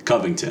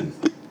 Covington?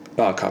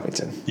 Oh,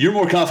 Covington. You're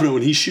more confident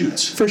when he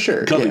shoots? For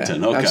sure.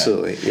 Covington, okay.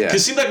 Absolutely, yeah. Because it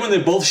seems like when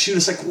they both shoot,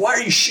 it's why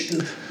are you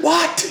shooting?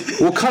 What?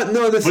 Well,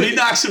 but he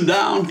knocks him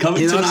down.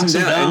 Covington knocks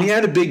him down. And he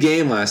had a big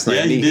game last night.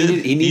 Yeah, he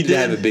did. He needed to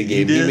have a big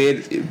game. He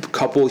made a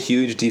couple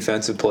huge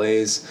defensive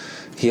plays.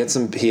 He had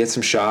some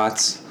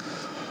shots.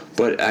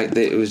 But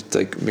it was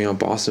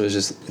Boston was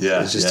just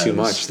too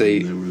much.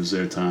 It was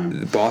their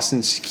time.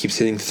 Boston keeps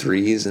hitting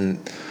threes, and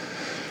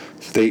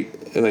they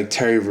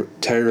Terry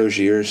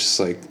Rozier is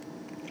just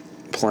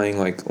playing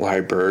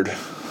Larry Bird.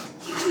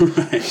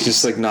 Right. He's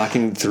just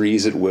knocking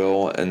threes at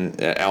will,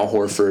 and Al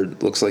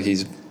Horford looks like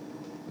he's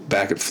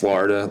back at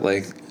Florida.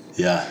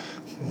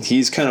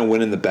 he's kind of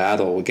winning the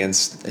battle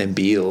against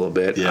Embiid a little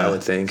bit. Yeah. I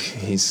would think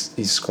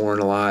he's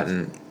scoring a lot,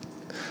 and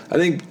I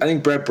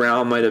think Brett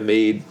Brown might have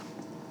made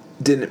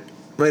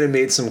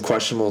some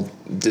questionable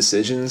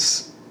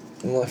decisions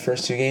in the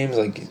first 2 games.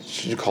 Like,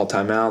 should you call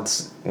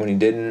timeouts when he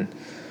didn't,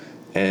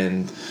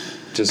 and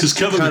just because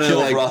Kevin McHale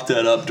like brought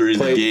that up during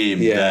the game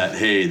that,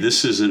 hey,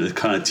 this isn't a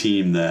kind of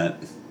team that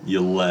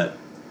you let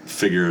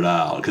figure it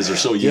out because they're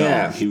so young.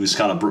 Yeah. He was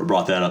kind of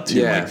brought that up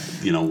too. Yeah.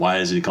 Like, you know, why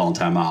is he calling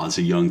timeout? It's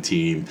a young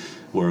team.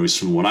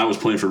 Whereas when I was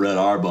playing for Red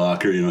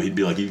Auerbach, or, you know, he'd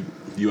be like,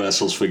 you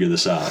assholes figure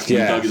this out. You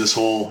dug this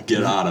hole,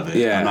 get out of it.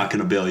 Yeah. I'm not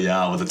going to bail you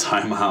out with a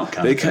timeout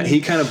kind of thing. He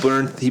kind of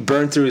burned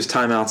through his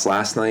timeouts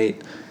last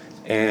night,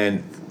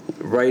 and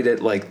right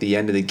at like the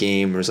end of the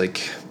game,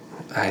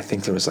 I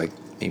think there was like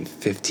maybe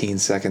 15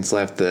 seconds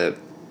left. The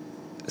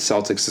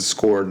Celtics had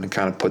scored and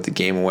kind of put the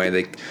game away.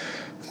 The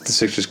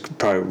Sixers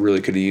probably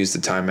really could have used the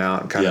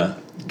timeout and kind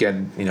of get,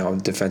 you know,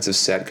 defensive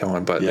set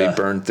going, but they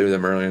burned through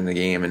them early in the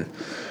game, and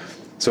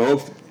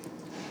so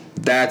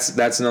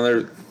that's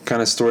another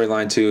kind of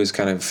storyline too, is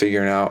kind of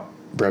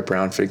Brett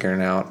Brown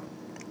figuring out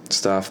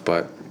stuff,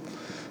 but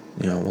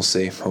you know, we'll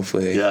see.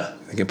 Hopefully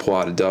they can pull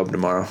out a dub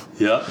tomorrow.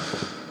 Yeah.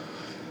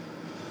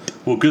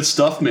 Well, good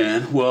stuff,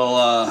 man.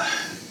 Well,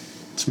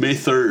 it's May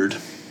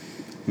 4th.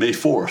 May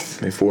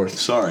 4th.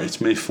 Sorry,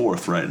 it's May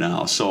 4th right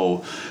now.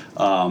 So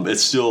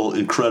it's still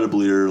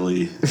incredibly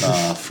early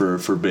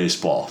for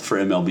baseball, for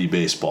MLB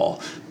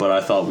baseball. But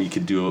I thought we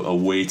could do a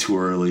way too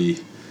early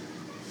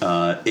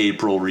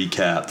April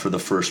recap for the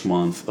first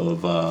month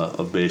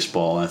of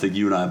baseball. I think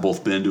you and I have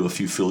both been to a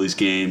few Phillies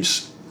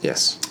games.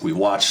 Yes. We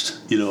watched,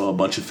 you know, a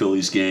bunch of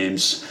Phillies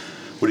games.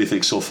 What do you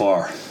think so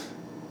far?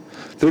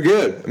 They're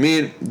good. I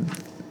mean,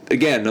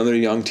 again, another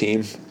young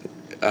team.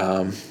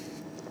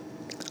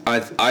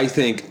 I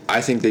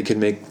think they can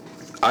make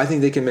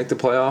the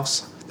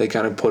playoffs. They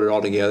kind of put it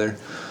all together.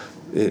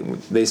 When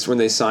they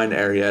signed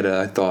Arrieta,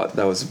 I thought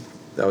that was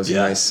a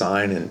nice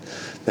sign, and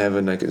they have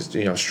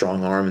a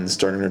strong arm in the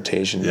starting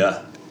rotation.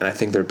 Yeah, and I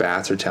think their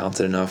bats are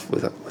talented enough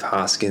with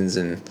Hoskins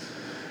and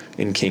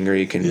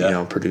Kingery can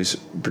produce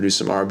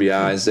some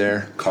RBIs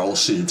there.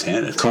 Carlos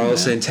Santana,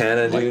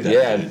 dude.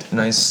 Dude.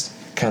 Nice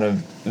kind of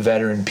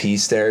veteran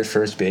piece there at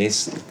first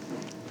base.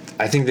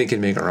 I think they can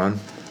make a run.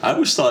 I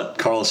always thought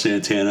Carlos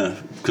Santana,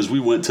 because we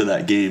went to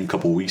that game a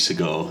couple weeks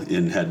ago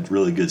and had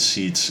really good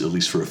seats, at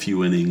least for a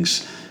few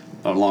innings,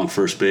 along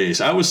first base.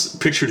 I always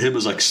pictured him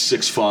as like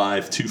 6'5",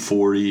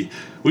 240.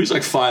 Well, he's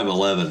like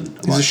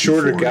 5'11". He's a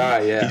shorter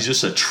guy, yeah. He's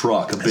just a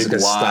truck, a big, like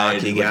a wide,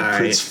 stocky like guy. a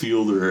Prince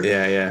Fielder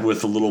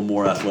with a little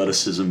more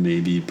athleticism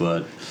maybe.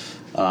 But,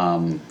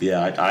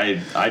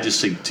 I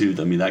just think, too,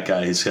 I mean, that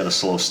guy, he's got a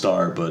slow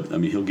start, but, I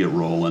mean, he'll get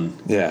rolling.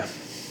 Yeah.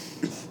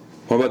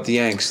 What about the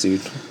Yanks,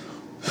 dude?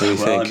 What do you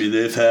think? I mean,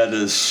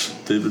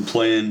 they've been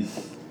playing.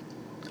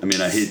 I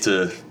mean, I hate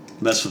to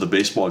mess with the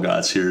baseball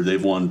gods here.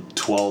 They've won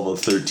 12 of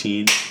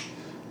 13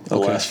 the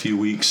last few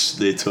weeks.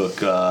 They took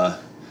 3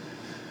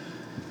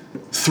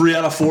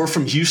 out of 4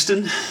 from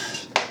Houston,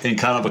 and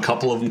kind of a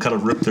couple of them kind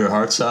of ripped their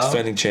hearts out.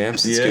 Defending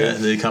champs. That's good.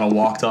 Good. They kind of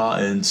walked off,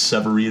 and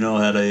Severino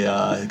had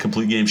a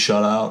complete game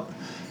shutout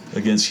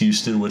against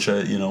Houston, which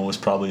was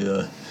probably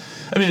a.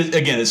 I mean,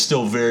 again, it's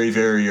still very,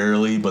 very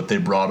early, but they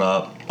brought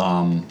up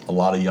a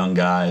lot of young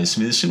guys. I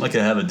mean, it seemed like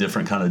they have a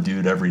different kind of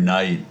dude every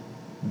night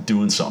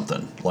doing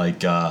something.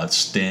 Like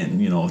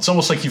Stanton, it's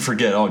almost like you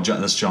forget,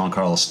 that's John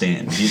Carlos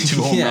Stanton. He hit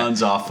 2 home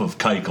runs off of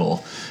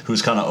Keuchel,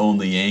 who's kind of owned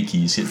the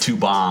Yankees. He hit 2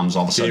 bombs,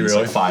 all of a sudden it's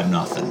like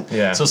 5-0.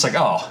 Yeah. So it's like,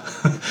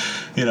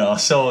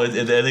 so I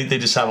think they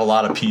just have a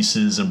lot of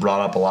pieces and brought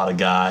up a lot of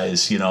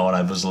guys, and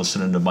I was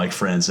listening to Mike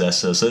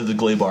Francesa. So the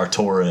Gleyber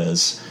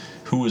Torres,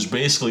 who was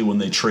basically, when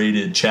they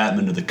traded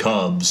Chapman to the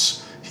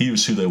Cubs, he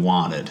was who they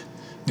wanted.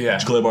 Yeah.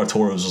 Gleyber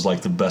Torres was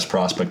like the best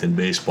prospect in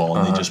baseball,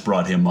 and they just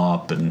brought him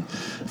up. And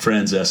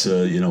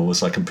Francesa,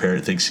 was like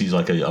thinks he's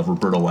like a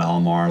Roberto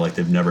Alomar. Like,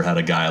 they've never had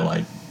a guy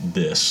like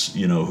this,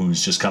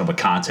 who's just kind of a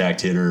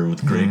contact hitter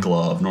with a great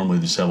glove. Normally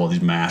they just have all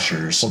these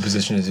mashers. What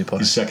position does he play?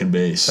 He's second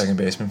base. Second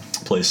baseman.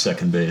 Plays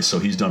second base, so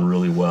he's done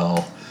really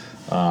well.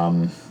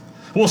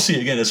 We'll see.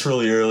 Again, it's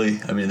really early.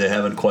 I mean, they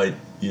haven't quite,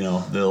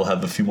 they'll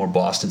have a few more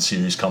Boston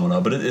series coming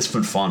up. But it's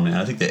been fun, man.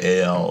 I think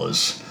the AL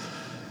is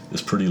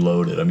pretty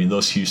loaded. I mean,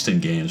 those Houston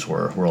games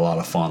were a lot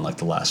of fun, like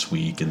the last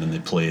week, and then they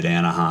played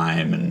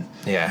Anaheim, and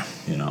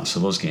so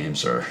those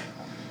games are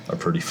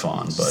pretty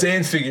fun. But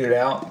Stan figured it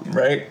out,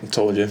 right? I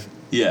told you.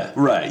 Yeah,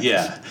 right,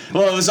 yeah.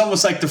 Well, it was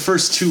almost like the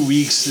first 2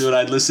 weeks when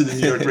I'd listen to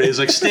New York Rays,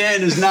 like,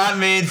 Stan is not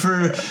made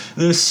for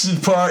this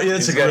part.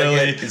 It's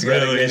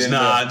he's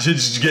not.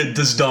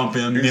 Just dump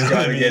him. You know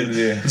what I mean?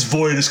 It's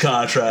void his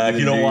contract.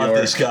 You don't want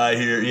this guy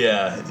here.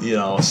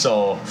 Yeah,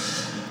 so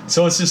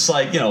it's just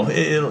like,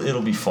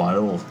 it'll be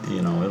fun.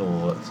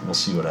 We'll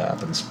see what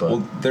happens.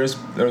 But there was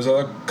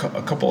a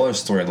couple other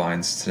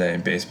storylines today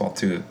in baseball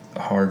too.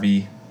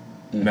 Harvey,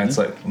 Mets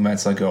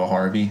let go of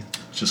Harvey.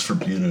 Just for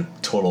being a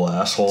total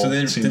asshole. So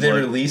did they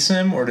release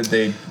him, or did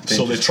they?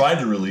 They tried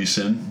to release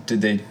him.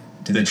 Did they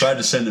They tried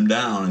to send him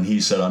down, and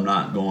he said, "I'm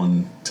not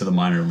going to the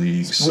minor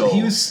leagues." So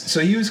he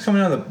was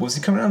coming out of the. Was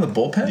he coming out of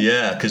the bullpen?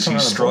 Yeah, because he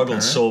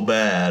struggled so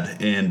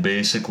bad, and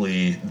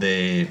basically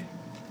they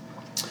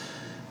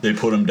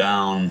put him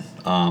down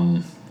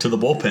to the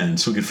bullpen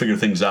so we could figure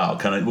things out,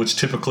 kind of, which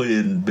typically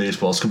in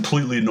baseball is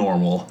completely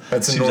normal.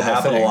 That seems to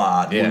happen a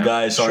lot when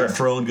guys aren't sure.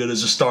 throwing good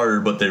as a starter,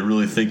 but they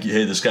really think,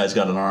 hey, this guy's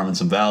got an arm and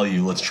some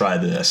value. Let's try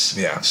this.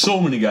 Yeah. So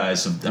many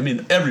guys have. I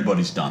mean,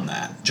 everybody's done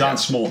that. John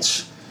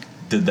Smoltz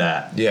did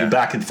that. Yeah.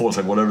 Back and forth,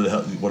 like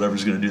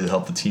whatever's going to do to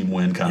help the team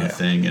win kind of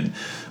thing. And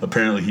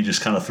apparently he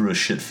just kind of threw a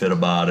shit fit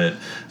about it.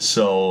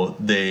 So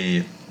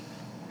they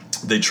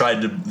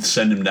tried to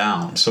send him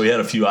down. So he had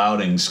a few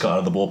outings out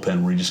of the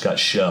bullpen where he just got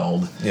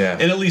shelled. Yeah.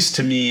 And at least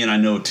to me, and I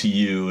know to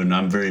you, and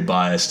I'm very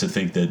biased to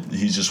think that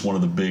he's just one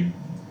of the big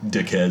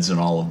dickheads in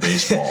all of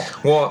baseball.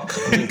 Well,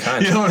 I mean,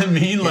 kind of. You know what I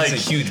mean? He's like a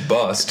huge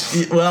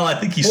bust. Well, I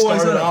think he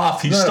started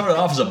off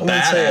as a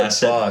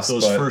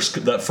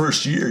badass that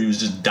first year. He was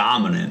just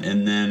dominant,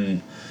 and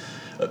then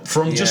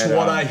from just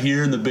what I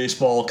hear in the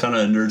baseball kind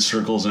of nerd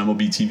circles and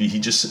MLB TV, he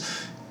just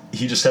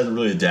hasn't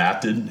really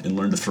adapted and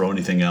learned to throw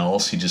anything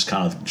else. He just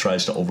kind of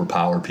tries to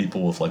overpower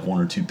people with like one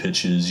or two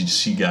pitches. You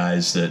just see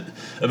guys that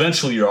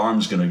eventually your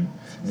arm's going to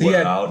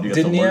wear out. You have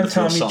to learn to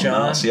throw something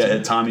else. Yeah,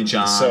 had Tommy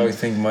John. So I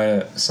think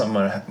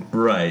something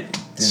right.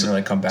 Didn't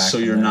really come back. So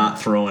you're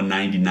not throwing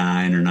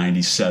 99 or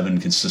 97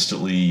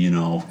 consistently,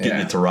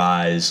 getting it to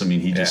rise. I mean,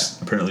 he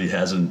just apparently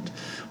hasn't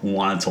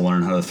wanted to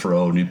learn how to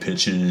throw new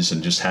pitches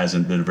and just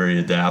hasn't been very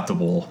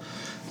adaptable.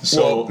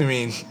 So I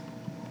mean,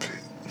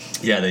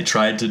 yeah, they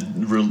tried to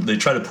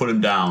put him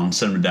down,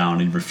 send him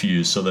down, and he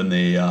refused. So then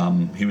they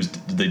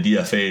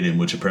DFA'd him,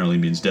 which apparently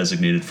means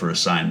designated for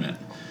assignment.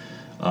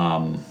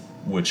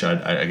 Which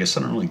I guess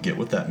I don't really get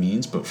what that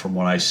means, but from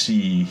what I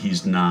see,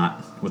 he's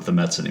not with the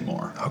Mets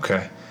anymore.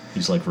 Okay.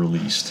 He's like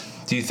released.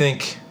 Do you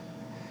think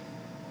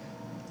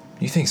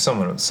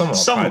someone will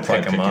probably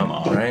pick him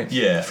up, right?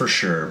 Yeah, for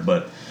sure.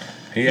 But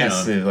he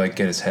has to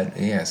get his head.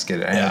 He has to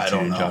get an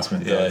attitude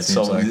adjustment. Yeah,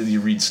 so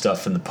you read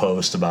stuff in the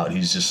Post about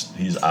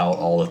he's out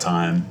all the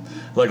time.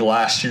 Like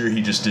last year,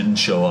 he just didn't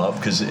show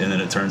up and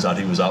then it turns out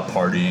he was out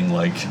partying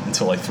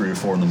until 3 or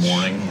 4 in the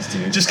morning. Jeez,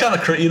 dude. Just kind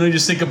of crazy. You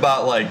just think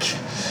about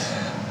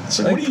it's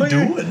like, what are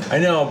you doing? I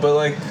know,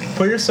 but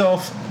put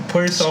yourself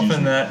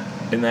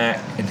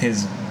in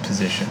his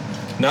position.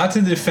 Not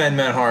to defend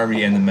Matt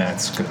Harvey and the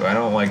Mets, because I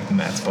don't like the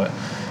Mets, but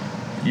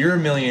you're a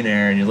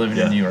millionaire and you're living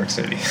in New York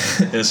City.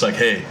 And it's like,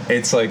 hey,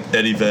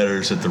 Eddie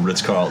Vedder's at the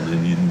Ritz-Carlton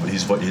and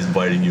he's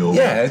inviting you over.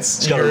 Yeah,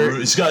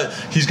 he's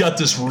got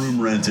this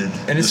room rented,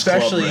 and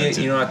especially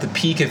at the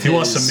peak of he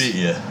wants to meet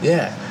you.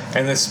 Yeah,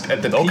 and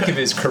at the peak of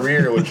his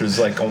career, which was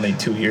only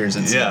 2 years,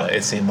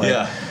 it seemed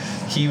like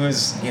he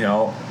was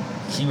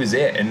he was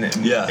it,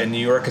 and New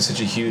York is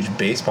such a huge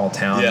baseball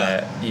town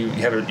that you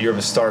have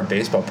a star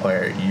baseball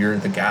player, you're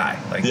the guy,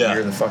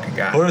 you're the fucking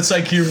guy. Or it's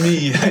like you're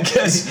me, I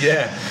guess.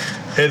 Yeah.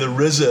 Hey, the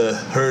RZA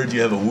heard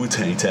you have a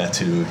Wu-Tang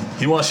tattoo.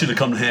 He wants you to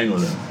come hang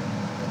with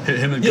him.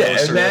 Him and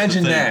Ghost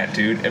imagine that,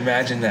 dude.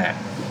 Imagine that.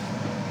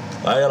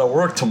 I gotta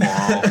work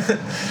tomorrow.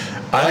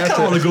 I kind of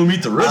want to go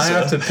meet the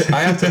RZA.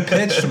 I have to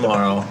pitch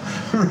tomorrow,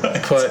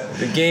 right. But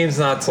the game's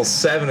not till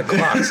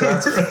 7:00. So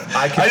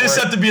I just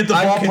have to be at the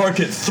ballpark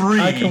at 3.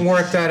 I can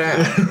work that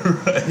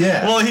out. Right.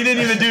 Yeah. Well, he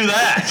didn't even do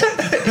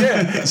that.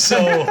 Yeah.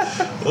 So,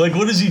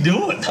 what is he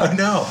doing? I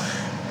know.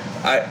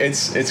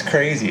 It's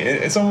crazy.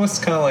 It's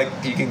almost kind of like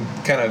you can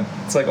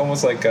it's like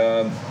almost like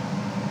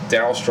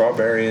Darryl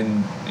Strawberry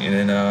and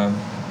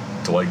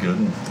Dwight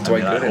Gooden.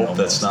 I hope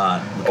that's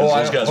not, because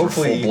those guys were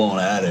full-blown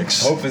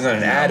addicts. Hope it's not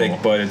an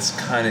addict, but it's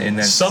kind of in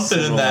that something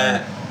in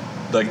that,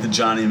 like the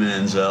Johnny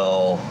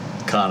Manziel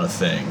kind of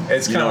thing.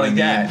 It's kind of like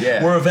that,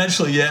 yeah. Where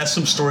eventually,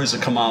 some stories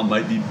that come out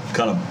might be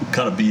kind of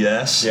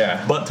BS.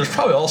 Yeah. But there's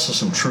probably also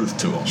some truth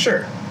to them.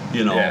 Sure.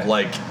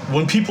 Like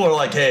when people are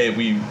like, hey,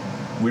 we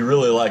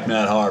really like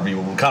Matt Harvey,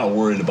 we're kind of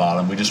worried about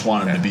him, we just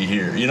want him to be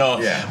here.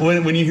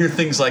 When you hear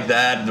things like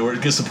that, or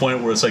it gets to the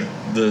point where it's like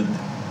the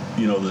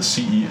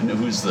CEO,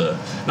 who's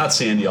not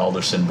Sandy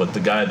Alderson, but the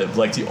guy that,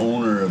 the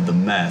owner of the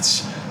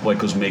Mets,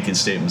 was making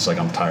statements like,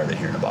 I'm tired of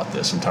hearing about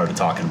this. I'm tired of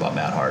talking about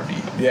Matt Harvey.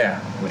 Yeah.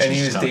 Which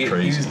is kind of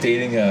crazy. He was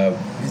dating a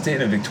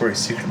Victoria's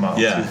Secret model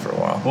too for a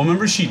while. Well,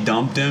 remember she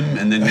dumped him,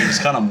 and then he was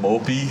kind of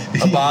mopey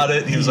about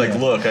it. He was like,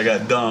 look, I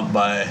got dumped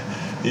by...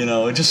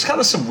 just kind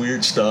of some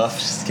weird stuff.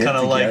 Kind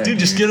of like, dude,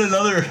 just get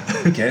another.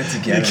 Get it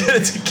together.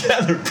 Get it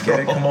together,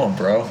 bro. Come on,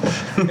 bro.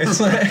 It's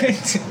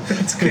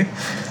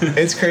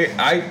it's great.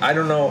 I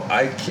don't know.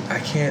 I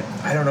can't.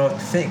 I don't know what to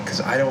think,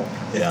 because I don't.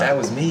 If that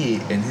was me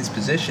in his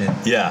position.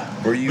 Yeah.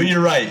 But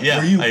you're right. Yeah.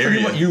 I hear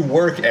you. You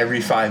work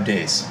every 5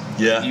 days.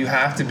 Yeah. You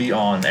have to be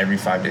on every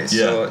 5 days.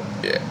 Yeah. So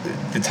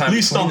the time. At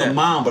least on the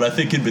mound, but I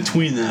think in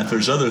between that,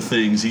 there's other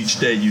things each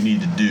day you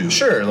need to do.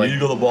 Sure. You need to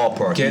go to the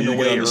ballpark. Get in the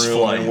weight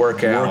room and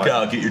work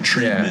out. Get your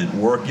treatment.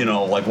 Work.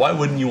 Why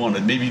wouldn't you want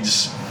to maybe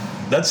just?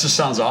 That just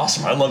sounds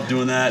awesome. I love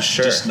doing that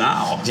just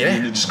now. Yeah.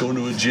 Just going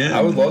to a gym.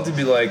 I would love to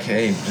be like,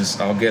 hey,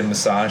 I'll get a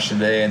massage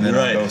today, and then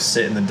I'll go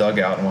sit in the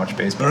dugout and watch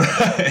baseball.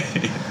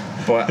 Right.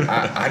 But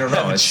I don't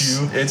know.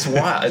 It's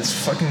wild.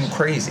 It's fucking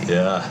crazy.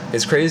 Yeah.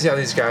 It's crazy how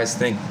these guys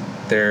think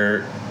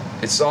they're.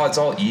 It's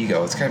all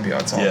ego. It's gotta be.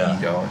 It's all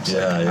ego. It's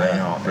I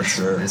know for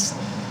sure. It's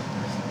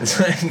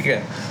like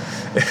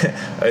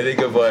I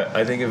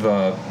think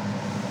of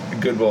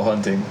Goodwill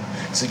Hunting.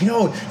 It's like, you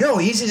know how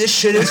easy this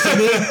shit is for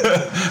me?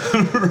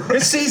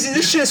 It's easy.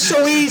 This shit is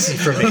so easy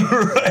for me.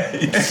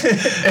 Right.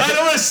 I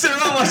don't want to sit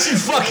around watch you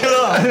fuck it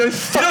up.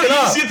 You know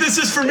how easy this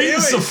is for me?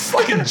 It's a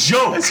fucking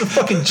joke. It's a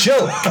fucking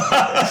joke.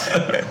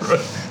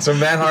 So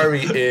Matt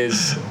Harvey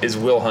is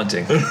Will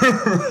Hunting.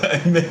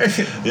 Right,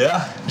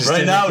 yeah. Just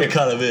right now care. It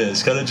kind of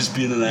is. Kind of just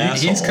being an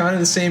asshole. He's kind of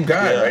the same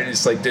guy, right?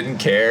 Just like didn't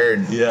care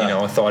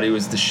and thought he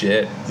was the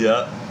shit.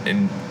 Yeah.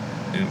 And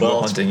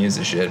Will Hunting is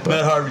the shit. But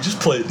Matt Harvey, just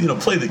play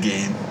the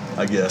game,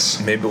 I guess.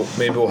 Maybe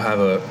we'll have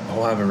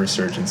a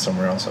resurgence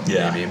somewhere else.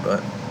 Maybe,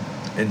 but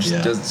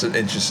it's an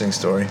interesting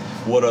story.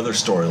 What other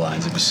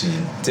storylines have you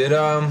seen? Did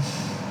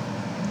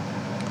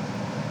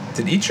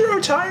Ichiro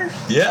retire?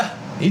 Yeah.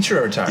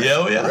 Ichiro retired.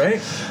 Yeah, yeah.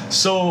 Right?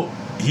 So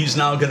he's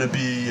now going to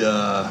be,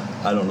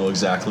 I don't know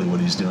exactly what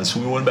he's doing.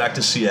 So we went back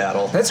to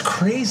Seattle. That's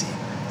crazy.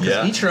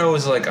 Yeah. Ichiro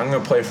was like, I'm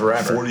going to play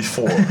forever.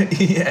 44.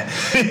 Yeah.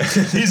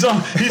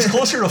 He's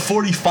closer to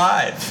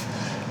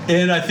 45.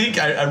 And I think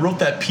I wrote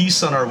that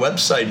piece on our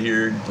website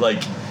here.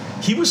 Like,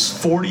 he was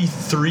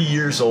 43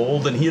 years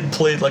old, and he had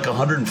played like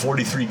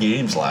 143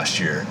 games last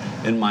year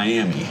in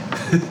Miami.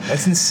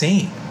 That's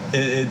insane.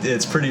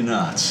 It's pretty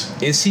nuts.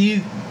 Is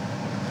he...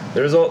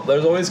 There's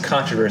always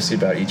controversy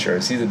about Ichiro.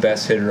 Is he the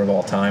best hitter of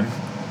all time?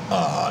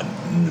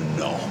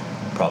 No.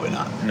 Probably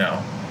not.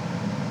 No,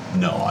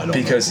 I don't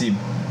because know.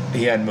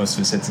 he had most of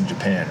his hits in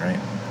Japan, right?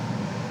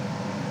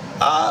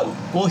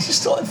 Well, he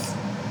still had...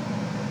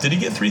 Did he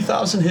get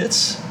 3,000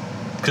 hits?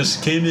 Because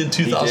he came in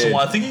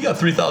 2001. I think he got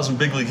 3,000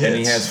 big league hits. And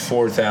he has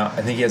 4,000.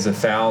 I think he has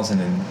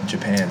 1,000 in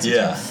Japan.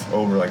 So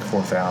over like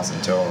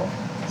 4,000 total.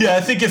 Yeah,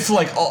 I think if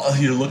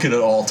you're looking at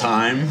all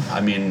time,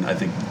 I mean, I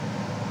think,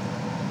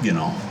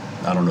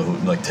 I don't know who,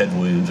 like Ted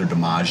Williams or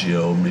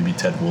DiMaggio, maybe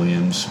Ted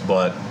Williams.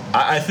 But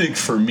I think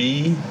for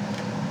me,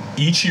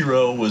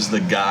 Ichiro was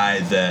the guy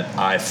that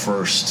I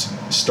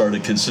first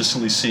started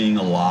consistently seeing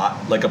a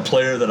lot. Like a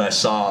player that I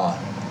saw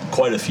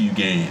quite a few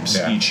games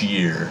each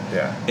year.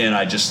 Yeah. And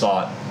I just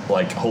thought,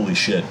 like, holy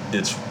shit,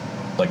 it's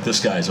like this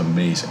guy's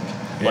amazing.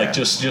 Yeah. Like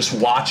just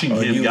watching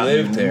him got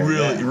me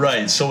really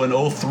right. So in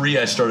 2003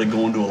 I started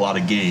going to a lot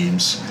of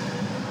games.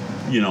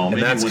 Maybe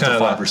went to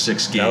 5 or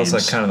 6 games. That was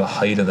like kind of the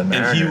height of the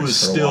Mariners. And he was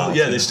still,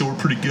 they still were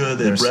pretty good.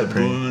 They had Brett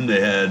Boone,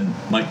 they had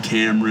Mike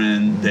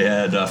Cameron, they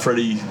had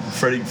Freddie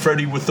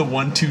with the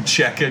 1-2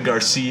 Checa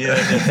Garcia,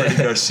 and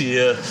Freddie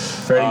Garcia.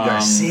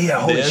 Garcia,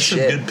 holy they had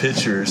shit. Some good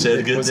pitchers. They had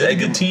a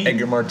good team.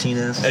 Edgar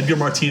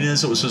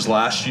Martinez, it was his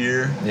last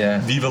year. Yeah.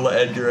 Viva la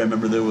Edgar, I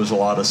remember there was a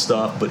lot of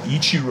stuff. But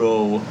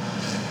Ichiro,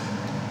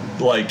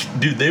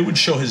 dude, they would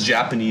show his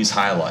Japanese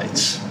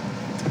highlights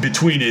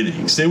between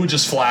innings. They would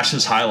just flash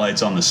his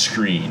highlights on the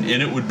screen,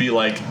 and it would be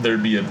like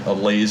there'd be a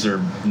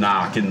laser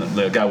knock, and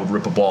the guy would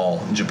rip a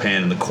ball in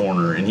Japan in the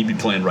corner, and he'd be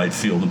playing right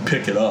field and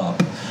pick it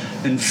up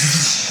and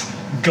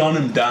gun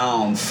him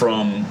down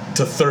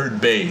to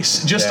third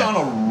base just on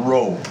a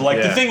rope.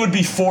 The thing would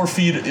be 4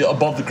 feet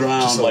above the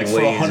ground,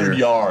 for 100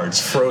 yards.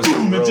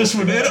 Frozen. It just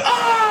would hit.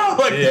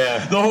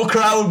 The whole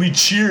crowd would be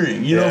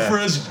cheering, for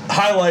his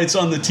highlights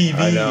on the TV.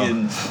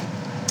 And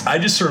I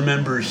just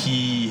remember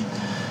he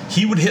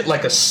would hit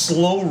like a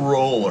slow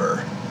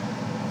roller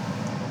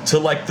to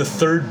like the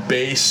third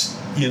base,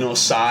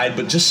 side,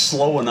 but just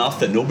slow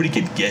enough that nobody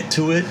could get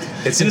to it.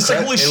 It's like,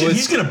 holy shit,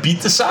 he's gonna beat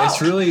this out. It's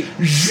really,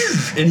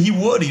 and he'd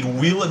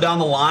wheel it down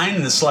the line,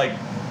 and it's like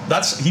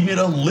he made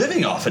a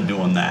living off of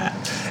doing that.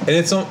 And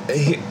it's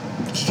he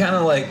kind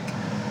of like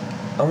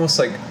almost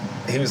like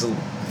he was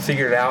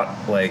figured out,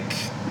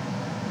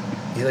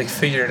 he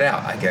figured it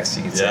out, I guess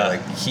you could say.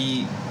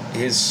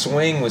 His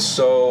swing was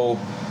so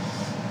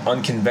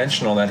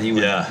unconventional that he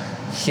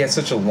had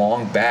such a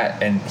long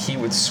bat, and he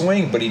would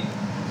swing, but it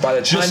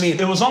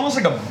was almost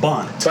like a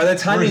bunt. By the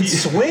time he'd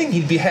swing,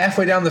 he'd be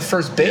halfway down the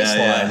first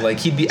baseline. Like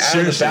he'd be out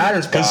of the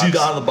batter's box. Because he'd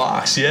out of the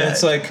box, And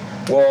it's like,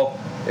 well,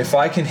 if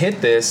I can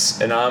hit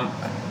this and I'm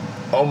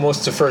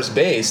almost to first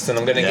base, then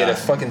I'm going to get a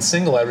fucking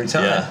single every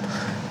time.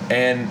 Yeah.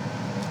 And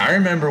I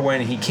remember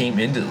when he came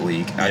into the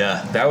league,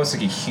 that was a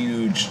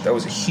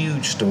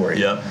huge story.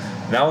 Yep.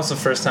 That was the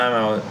first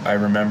time I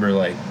remember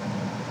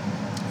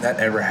that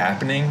ever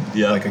happening.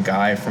 Like a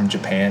guy from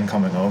Japan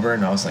coming over,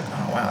 and I was like,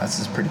 oh wow, this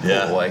is pretty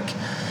cool.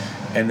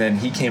 And then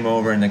he came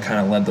over and then kind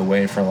of led the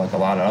way for a lot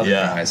of other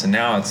guys. And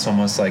now it's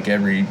almost like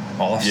every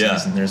off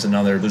season there's a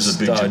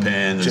big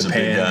Japan, there's a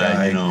big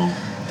guy,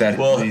 that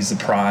he's the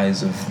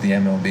prize of the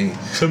MLB.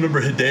 So I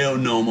remember Hideo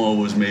Nomo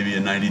was maybe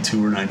in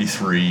 92 or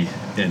 93,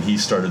 and he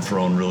started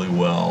throwing really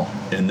well.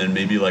 And then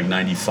maybe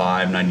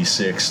 95,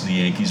 96, the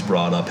Yankees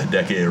brought up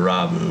Hideki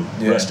Irabu.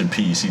 Yeah. Rest in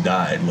peace, he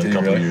died a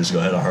couple of years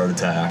ago, had a heart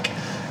attack.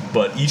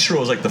 But Ichiro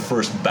was the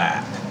first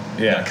bat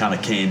that kind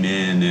of came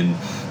in, and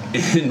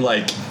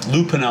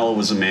Lou Piniella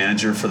was a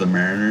manager for the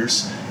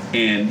Mariners,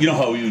 and you know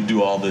how we would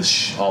do all this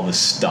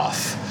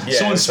stuff. Yeah,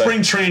 so in it's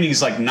spring training,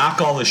 he's like,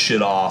 knock all this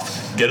shit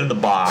off, get in the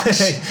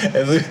box.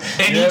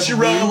 And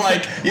Ichiro,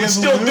 like, would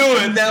still do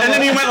it. And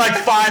then he went like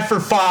 5 for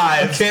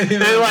 5. Can't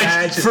even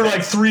imagine for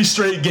like 3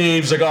 straight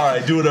games, like, all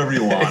right, do whatever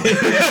you want.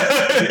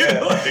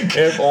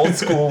 If old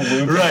school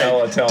Lou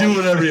Piniella do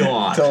whatever you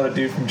want. Tell a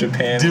dude from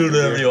Japan. Do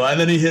whatever you want.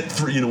 And then he hit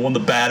 3, won the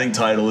batting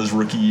title his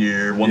rookie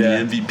year, won the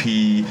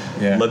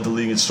MVP, led the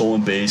league in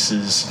stolen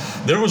bases.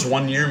 There was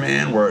one year,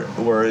 man,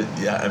 where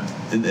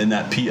in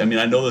that I mean,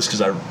 I know this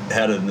because I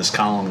had it in this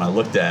column and I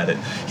looked at it.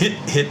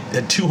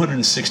 Had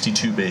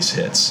 262 base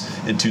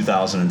hits in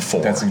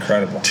 2004. That's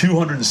incredible.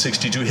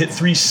 262, hit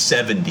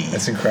 370.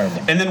 That's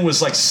incredible. And then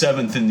was like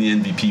 7th in the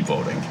MVP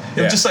voting.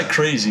 It was just like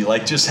crazy.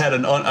 Like just had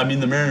I mean,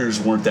 the Mariners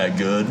weren't that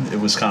good. It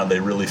was kind of, they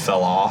really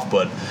fell off,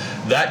 but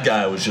that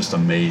guy was just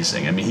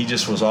amazing. I mean, he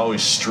just was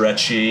always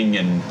stretching,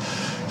 and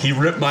he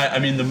ripped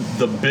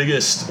the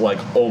biggest, like,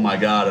 oh my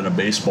God, in a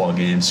baseball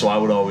game. So I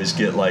would always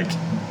get like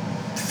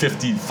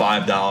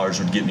 $55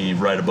 would get me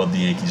right above the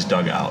Yankees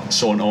dugout.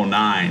 So in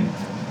 2009,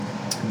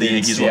 the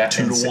Yankees were up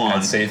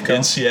 2-1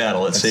 in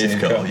Seattle at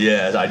Safeco.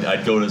 Yeah,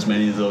 I'd go to as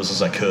many of those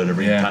as I could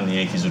every time the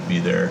Yankees would be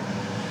there.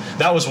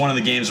 That was one of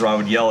the games where I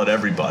would yell at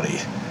everybody.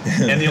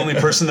 And the only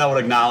person that would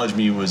acknowledge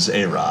me was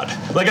A-Rod.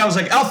 Like, I was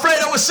like,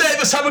 Alfredo was saying,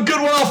 let's have a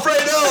good one,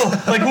 Alfredo.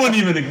 Like, wouldn't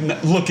even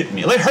look at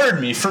me. Like, heard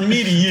me from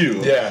me to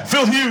you. Yeah.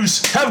 Phil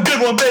Hughes, have a good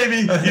one,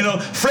 baby. You know,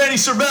 Franny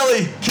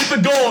Cervelli, keep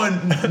it going.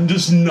 And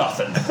just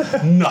nothing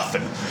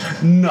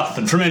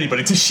from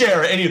anybody to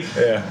share it.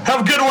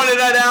 Have a good one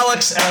tonight,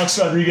 Alex. Alex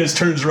Rodriguez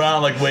turns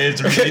around, like,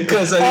 waves to me.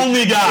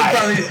 Only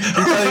guy.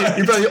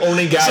 You're probably the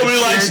only guy.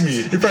 Somebody likes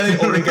me. You're probably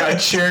the only guy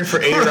cheering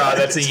for A-Rod.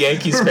 That's a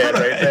Yankees fan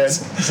right there.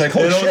 It's like,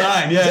 holy shit.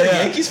 09, Is that a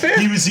Yankees fan?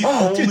 He was the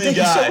only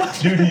guy.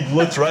 Dude, he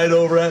looked right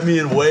over at me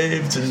and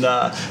waved. And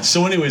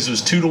so anyways, it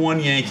was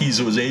 2-1 Yankees.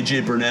 It was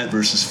A.J. Burnett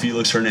versus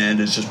Felix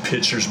Hernandez, just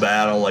pitcher's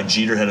battle. Like,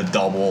 Jeter had a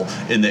double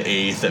in the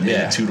 8th that made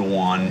it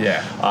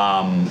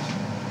 2-1.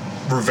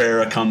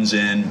 Rivera comes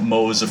in.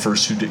 Mo is the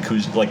first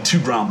who's like 2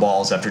 ground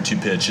balls after 2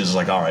 pitches.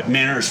 Like, all right,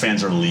 Mariners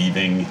fans are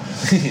leaving.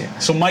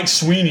 So Mike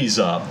Sweeney's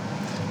up.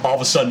 All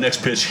of a sudden,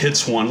 next pitch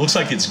hits one. Looks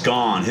like it's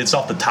gone. Hits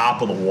off the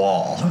top of the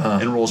wall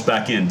and rolls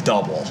back in,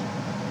 double.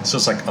 So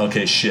it's like,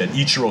 okay, shit.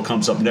 Ichiro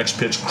comes up, next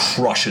pitch,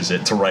 crushes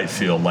it to right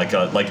field, like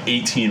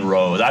 18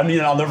 rows. I mean,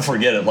 I'll never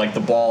forget it. Like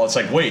the ball, it's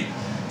like, wait,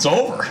 it's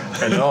over.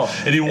 I know.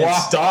 And he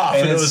walked off,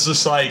 and it was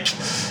just like,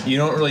 you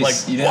don't really,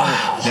 like, you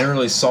never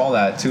really saw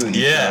that too.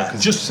 Yeah,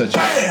 just such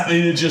bam. I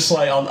mean, it's just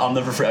like I'll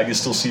never forget. I can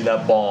still see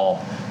that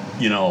ball,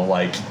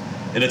 like.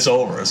 And it's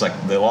over. It's like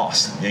they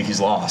lost.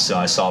 Yankees lost. So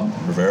I saw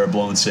Rivera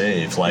blown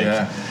save.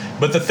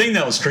 But the thing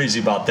that was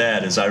crazy about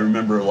that is I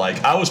remember,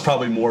 like, I was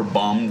probably more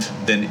bummed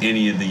than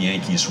any of the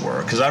Yankees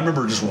were. Because I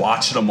remember just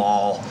watching them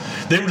all.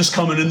 They were just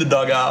coming in the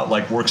dugout,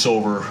 like, work's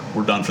over.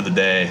 We're done for the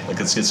day. Like,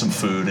 let's get some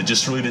food. It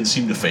just really didn't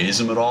seem to faze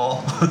them at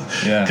all.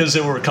 Because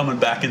they were coming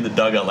back in the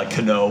dugout. Like,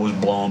 Cano was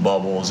blowing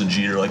bubbles and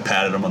Jeter, like,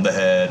 patted him on the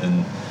head.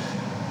 And,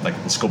 like,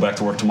 let's go back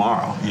to work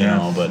tomorrow, you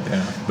know. But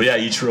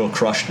Ichiro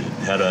crushed it.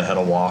 Had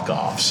a walk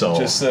off. So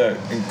just an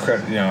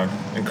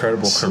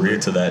incredible career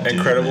to that dude,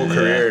 incredible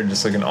career, and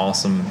just like an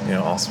awesome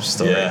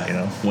story.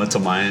 Went to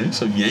Miami,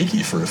 so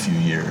Yankee for a few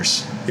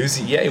years. He was.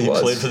 He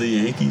played for the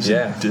Yankees.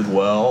 And did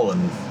well,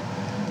 and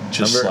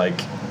just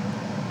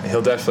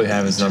he'll definitely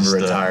have his number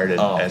retired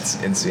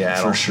in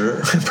Seattle for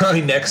sure.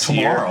 Probably next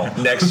year.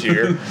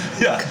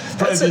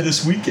 Probably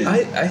this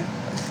weekend.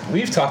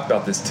 We've talked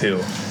about this too.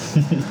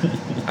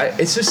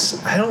 It's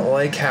just, I don't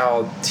like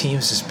how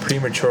teams just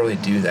prematurely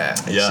do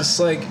that. It's just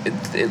like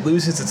it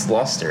loses its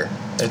luster.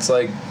 It's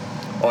like,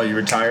 oh, you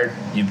retired,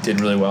 you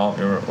did really well,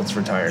 let's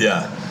retire.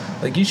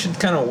 Like, you should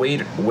kind of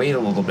wait a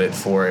little bit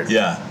for it.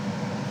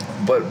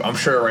 But I'm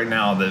sure right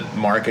now the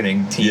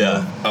marketing team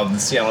of the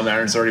Seattle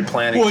Mariners is already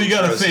planning. Well, you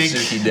got to think,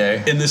 Suzuki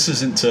Day. And this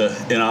isn't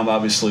and I'm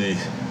obviously.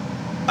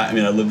 I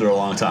mean, I lived there a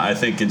long time. I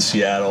think in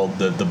Seattle,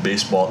 the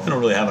baseball, they don't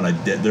really have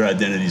their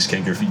identity is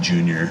Ken Griffey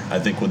Jr. I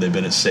think when they've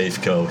been at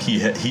Safeco,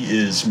 he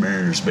is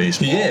Mariners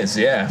baseball. He is,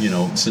 yeah.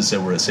 Since they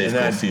were at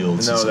Safeco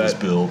Field, since it was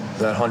built.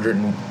 That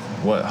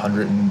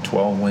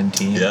 112 win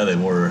team. Yeah, they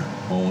were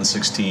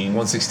 116.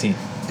 116.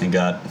 And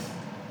got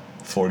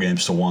 4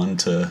 games to 1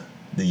 to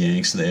the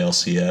Yanks in the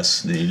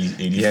ALCS, the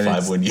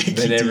 85 win Yankee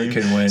team. They never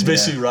could win. It's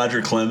basically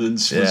Roger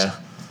Clemens was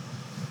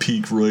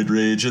peak roid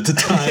rage at the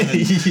time,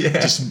 and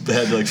just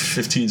had like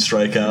 15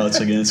 strikeouts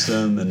against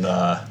him, and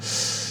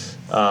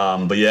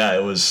but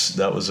that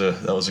was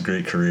a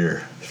great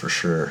career for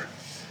sure.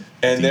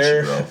 And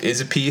there is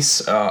a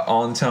piece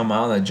on Town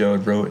Mile that Joe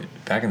wrote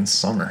back in the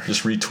summer.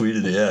 Just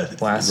retweeted it,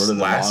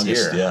 last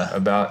year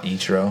about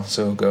Ichiro.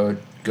 So go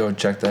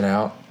check that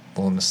out. A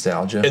little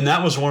nostalgia. And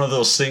that was one of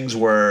those things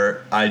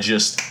where I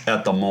just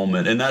at the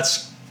moment, and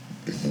that's.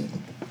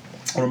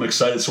 I'm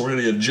excited. So we're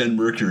going to get Jen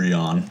Mercury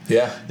on.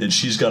 Yeah. And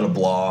she's got a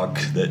blog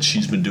that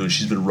she's been doing.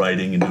 She's been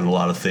writing and doing a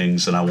lot of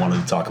things, and I wanted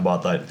to talk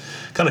about that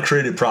kind of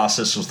creative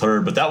process with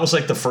her. But that was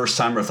like the first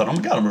time I thought, oh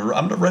my God, I'm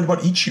going to write about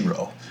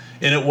Ichiro.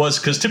 And it was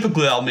because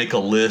typically I'll make a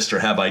list or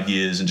have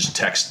ideas and just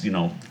text,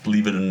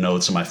 leave it in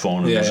notes on my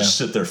phone, and it'll just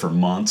sit there for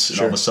months, and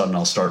all of a sudden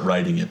I'll start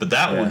writing it. But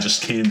that one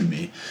just came to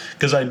me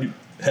because I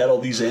had all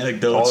these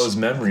anecdotes, all those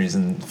memories,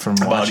 and from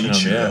about watching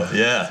Ichiro. them.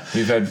 Yeah,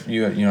 we've had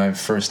I have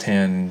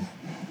firsthand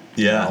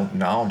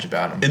knowledge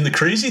about him. And the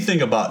crazy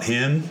thing about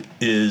him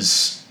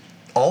is,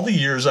 all the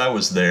years I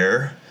was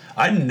there,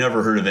 I'd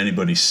never heard of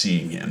anybody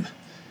seeing him.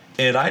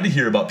 And I'd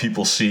hear about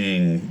people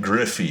seeing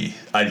Griffey.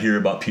 I'd hear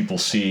about people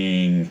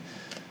seeing,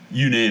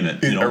 you name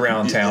it,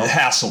 around town,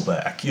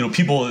 Hasselbeck.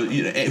 People,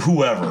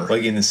 whoever,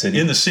 like in the city.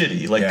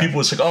 People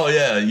was like, oh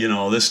yeah,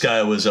 this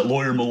guy was at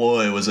Lawyer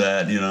Malloy was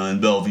at in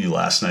Bellevue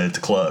last night at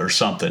the club or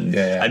something.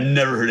 Yeah. I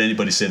never heard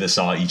anybody say they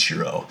saw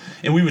Ichiro,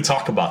 and we would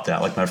talk about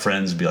that. Like my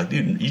friends would be like,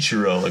 dude,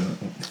 Ichiro, like,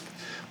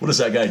 what does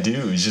that guy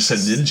do? He's just a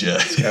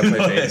ninja. He's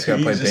got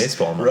to play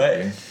baseball,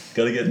 right?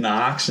 Got to get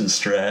knocks and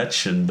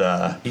stretch, and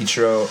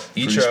Ichiro,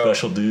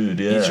 special dude.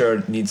 Yeah,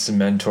 Ichiro needs to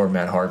mentor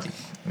Matt Harvey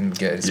and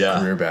get his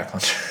career back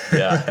on track.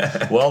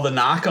 Yeah. Well, the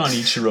knock on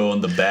Ichiro in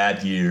the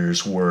bad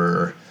years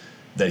were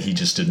that he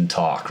just didn't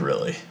talk,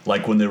 really.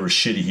 Like when they were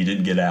shitty, he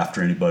didn't get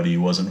after anybody. He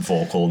wasn't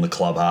vocal in the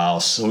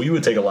clubhouse, so he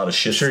would take a lot of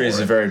shit. Sure, he's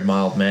a very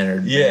mild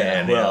mannered.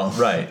 Yeah. Man,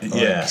 right.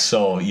 Yeah.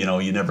 So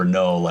you never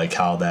know like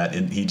how that.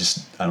 And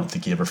I don't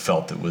think he ever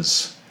felt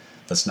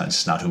that's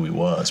not who he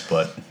was,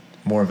 but.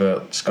 More of a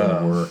it's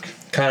gonna work.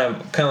 Kind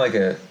of like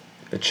a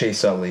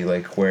Chase Utley,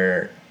 like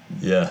where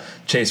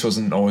Chase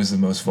wasn't always the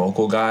most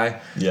vocal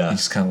guy. Yeah, he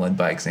just kind of led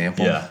by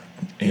example. Yeah,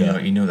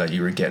 and, you know that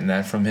you were getting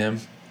that from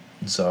him.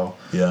 So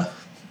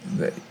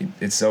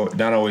it's so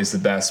not always the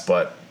best,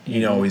 but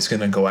he's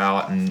gonna go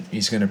out and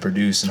he's gonna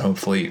produce, and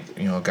hopefully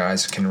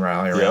guys can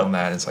rally around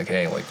that. It's like,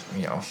 hey, like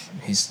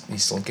he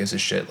still gives a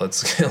shit.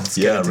 Let's get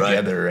it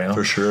together.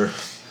 For sure.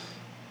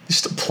 He's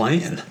still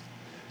playing.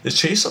 Is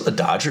Chase on the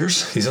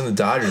Dodgers? He's on the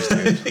Dodgers,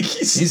 dude.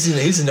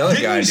 he's another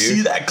guy, dude. Did you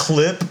see that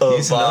clip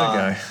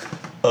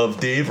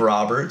of Dave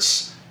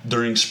Roberts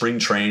during spring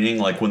training,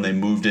 like when they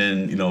moved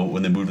in,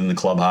 when they moved in the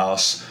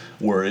clubhouse,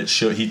 where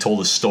he told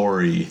a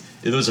story.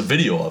 There was a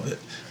video of it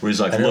where he's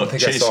like, "Look,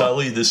 Chase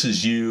Utley, this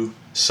is you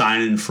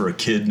signing for a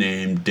kid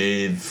named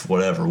Dave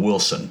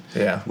Wilson.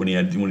 Yeah. When he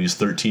was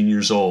 13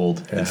 years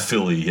old in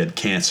Philly, he had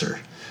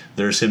cancer."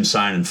 There's him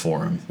signing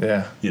for him.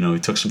 Yeah. He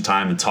took some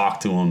time and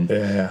talked to him.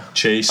 Yeah.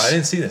 Chase. I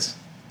didn't see this.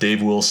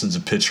 Dave Wilson's a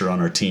pitcher on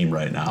our team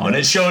right now. And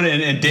it showed,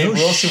 and Dave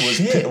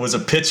Wilson was a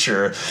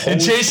pitcher. And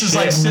Chase is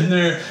like sitting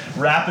there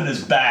wrapping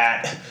his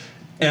bat.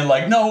 And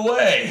like, no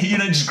way,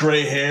 just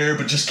gray hair,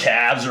 but just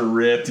calves are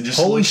ripped. It just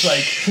looks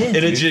like, and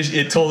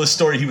it told the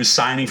story. He was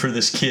signing for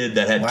this kid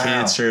that had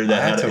cancer.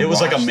 It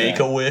was like a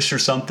Make-A-Wish or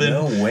something.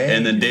 No way.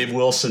 And then Dave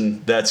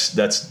Wilson, that's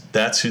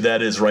who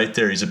that is right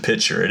there. He's a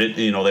pitcher. And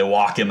they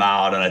walk him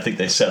out, and I think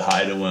they said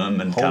hi to him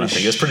and kind of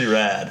thing. It's pretty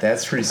rad.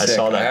 That's pretty sick. I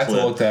saw that clip.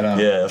 I have to look that up.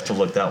 Yeah, I have to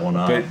look that one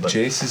up. But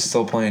Jace is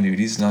still playing, dude.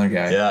 He's another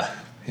guy. Yeah.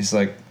 He's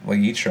like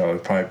Ichiro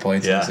would probably play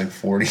until he's like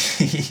 40.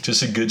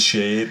 Just in good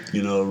shape,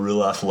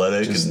 real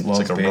athletic, and it's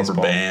like a baseball.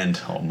 rubber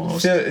band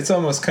almost. Yeah, it's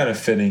almost kind of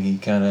fitting. He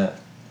kind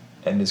of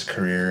ended his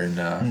career in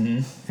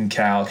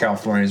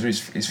California.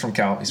 He's from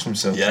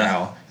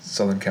SoCal,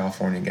 Southern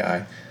California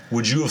guy.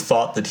 Would you have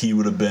thought that he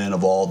would have been,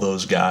 of all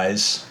those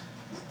guys,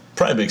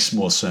 probably makes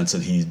most sense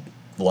that he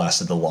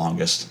lasted the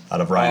longest out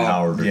of Ryan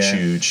Howard or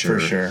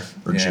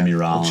Chooch or Jimmy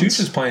Rollins. Well, Chooch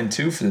was playing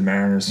too for the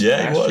Mariners.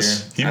 Yeah, he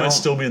was. Year. He might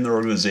still be in their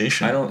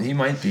organization. He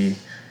might be.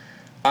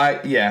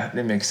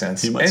 It makes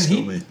sense. He might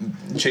still be.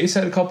 Chase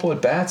had a couple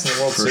at bats in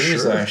the World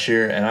Series last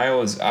year, and I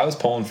was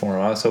pulling for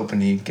him. I was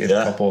hoping he'd get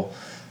a couple.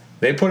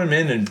 They put him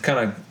in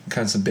kind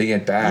of some big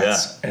at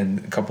bats and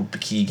a couple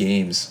key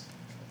games.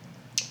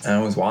 And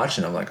I was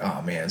watching. I'm like,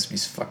 oh man, this would be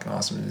fucking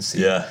awesome to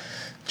see. Yeah.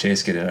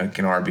 Chase get an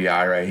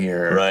RBI right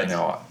here. Right.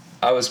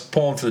 I was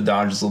pulling for the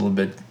Dodgers a little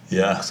bit.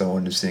 Yeah. Because I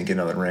wanted to see him get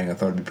another ring. I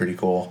thought it'd be pretty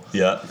cool.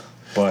 Yeah.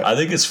 But I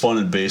think it's fun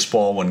in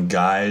baseball when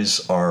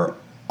guys are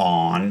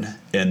on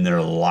and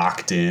they're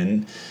locked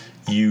in.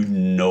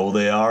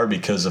 They are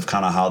because of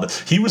kind of how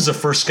he was the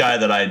first guy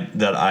that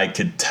I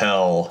could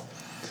tell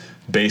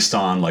based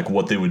on like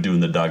what they would do in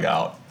the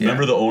dugout. Yeah.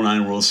 Remember the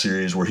 2009 World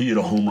Series where he had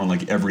a home run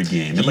like every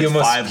game. He had like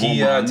 5 home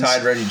runs. He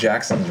tied Reggie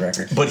Jackson's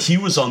record. But he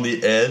was on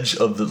the edge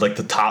of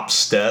the top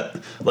step.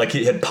 Like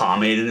he had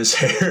pomade in his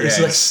hair. Yeah, it's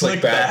like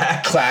slick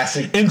back.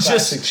 Classic. And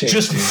classic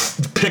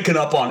just picking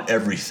up on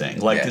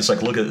everything. Like it's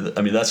like, look at,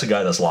 that's a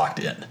guy that's locked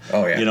in.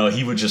 Oh yeah.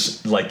 He would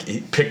just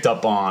he picked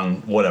up on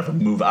whatever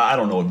move. I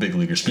don't know what big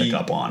leaguers pick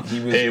up on.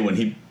 When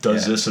he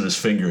does this with his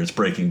finger, it's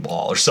breaking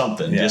ball or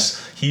something. Yeah.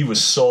 He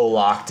was so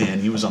locked in.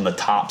 He was on the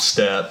top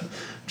step.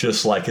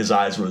 Just like his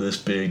eyes were this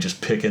big, just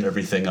picking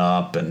everything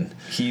up, and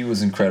he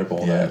was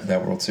incredible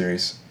that World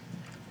Series.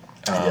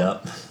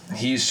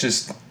 He's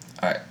just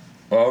I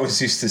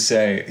always used to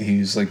say he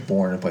was like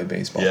born to play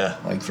baseball. Yeah,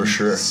 like for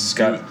sure. He's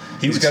got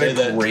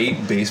a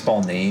great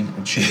baseball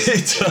name.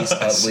 Chase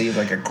Utley,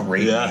 like a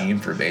great name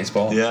for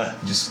baseball. Yeah,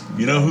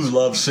 who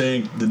loves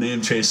saying the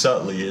name Chase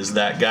Utley is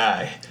that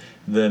guy,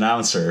 the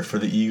announcer for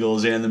the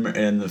Eagles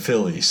and the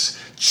Phillies,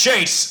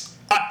 Chase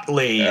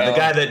Utley, the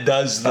guy that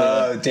does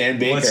the Dan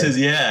Baker. What's his?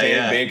 Yeah,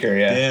 Dan Baker.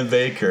 Yeah, Dan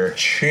Baker.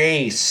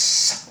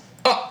 Chase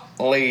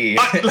Utley.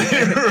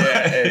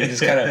 Yeah, he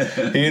just kind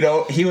of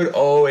he would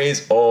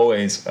always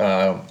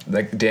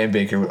like Dan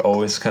Baker would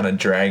always kind of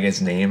drag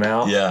his name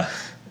out. Yeah,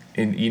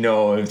 and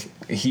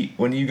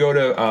when you go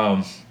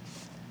to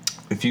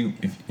if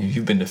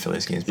you've been to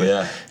Phillies games, but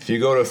if you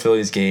go to a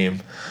Phillies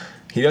game,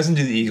 he doesn't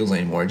do the Eagles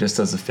anymore. He just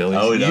does the Phillies.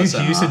 Oh, he does.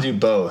 He used to do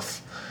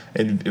both,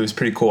 and it was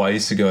pretty cool. I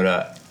used to go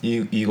to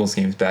Eagles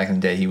games back in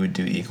the day. He would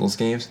do Eagles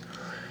games,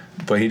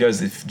 but he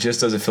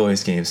just does the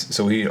Phillies games.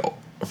 So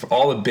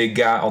all the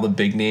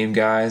big name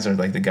guys, or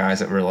like the guys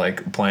that were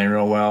like playing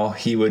real well,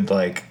 he would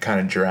like kind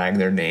of drag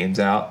their names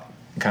out,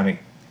 kind of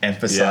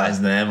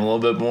emphasize them a little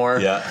bit more.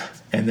 Yeah.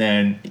 And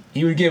then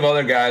he would give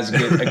other guys a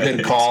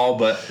good call,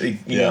 but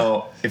you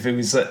know, if he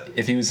was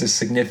a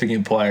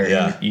significant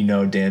player,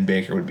 Dan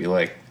Baker would be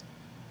like,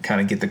 kind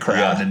of get the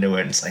crowd into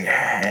it. And it's like,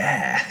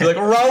 like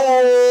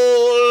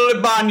Raul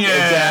Ibanez.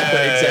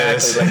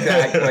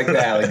 Exactly, like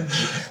that,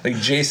 like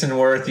Jason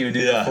Worth. He would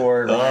do that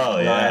for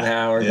Ryan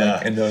Howard,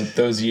 like, and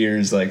those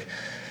years, like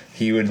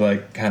he would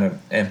like kind of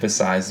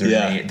emphasize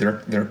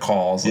their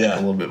calls like a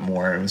little bit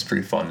more. It was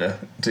pretty fun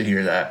to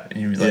hear that.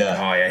 And you'd be like,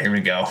 oh yeah, here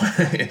we go.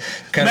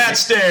 Matt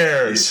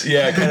Stairs.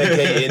 Yeah, kind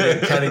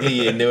of get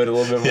you into it a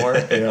little bit more.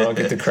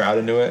 Get the crowd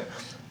into it.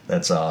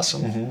 That's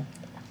awesome.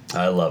 Mm-hmm.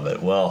 I love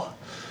it. Well,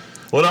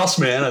 what else,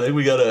 man? I think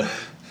we got a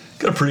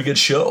pretty good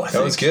show.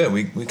 That was good.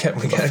 We got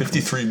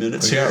 53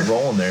 minutes here. We got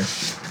rolling there.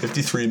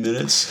 53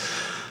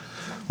 minutes.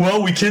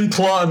 Well, we can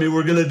plug. I mean,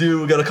 we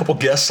got a couple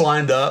guests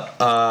lined up,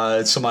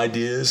 some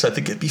ideas. I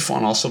think it'd be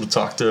fun also to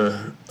talk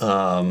to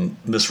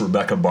Miss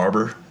Rebecca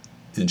Barber,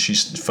 and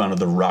she's founded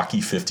the Rocky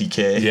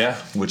 50K,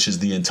 which is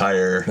the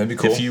entire. That'd be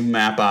cool. If you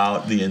map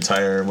out the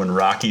entire when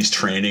Rocky's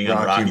training and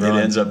Rocky, it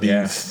ends up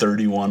being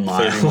 31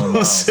 miles. 31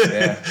 miles.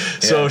 Yeah.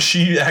 So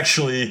she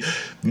actually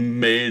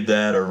made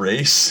that a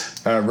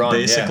race, run,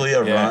 basically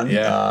a run.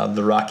 Yeah.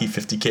 The Rocky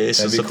 50K.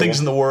 So some cool. things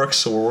in the works.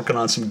 So we're working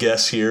on some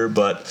guests here,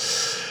 but.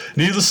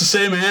 Needless to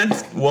say, man,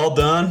 well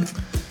done.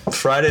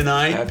 Friday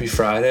night. Happy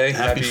Friday.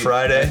 Happy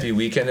Friday. Happy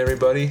weekend,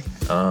 everybody.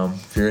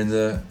 If you're on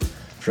the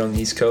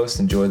East Coast,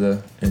 enjoy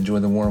the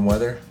warm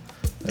weather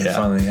that we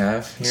finally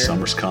have here.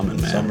 Summer's coming,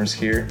 man. Summer's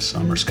here.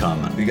 Summer's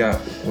coming. We got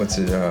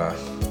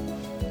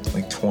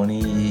like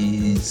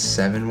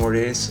 27 more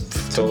days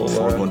till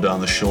going down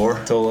the shore.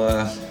 Till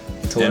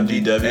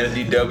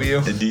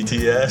MDW and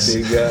DTS.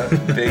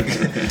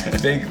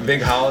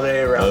 Big holiday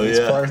around these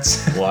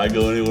parts. Why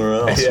go anywhere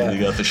else when you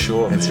got the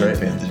shore? That's man. right,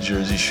 man. The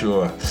Jersey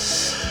Shore.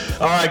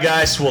 All right,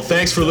 guys. Well,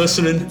 thanks for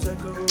listening,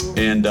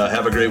 and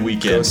have a great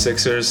weekend. Go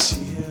Sixers.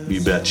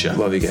 You betcha.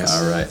 Love you guys.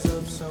 All right.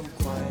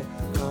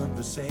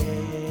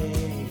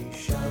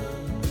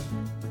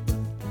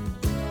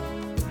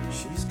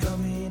 She's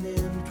coming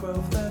in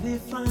 12:30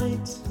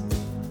 flight.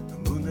 The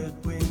moonlit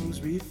wings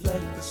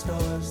reflect the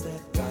stars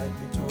that guide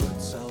me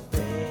towards salvation.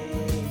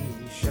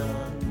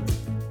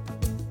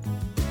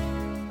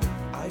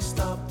 I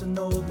stopped an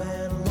old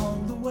man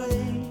along the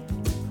way,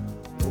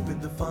 hoping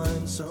to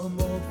find some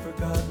old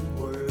forgotten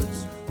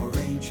words or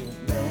ancient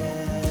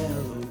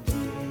melodies.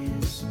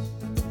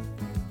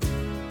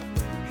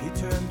 He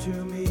turned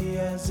to me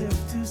as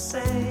if to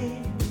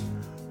say,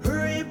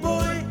 hurry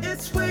boy,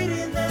 it's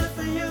waiting there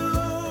for you.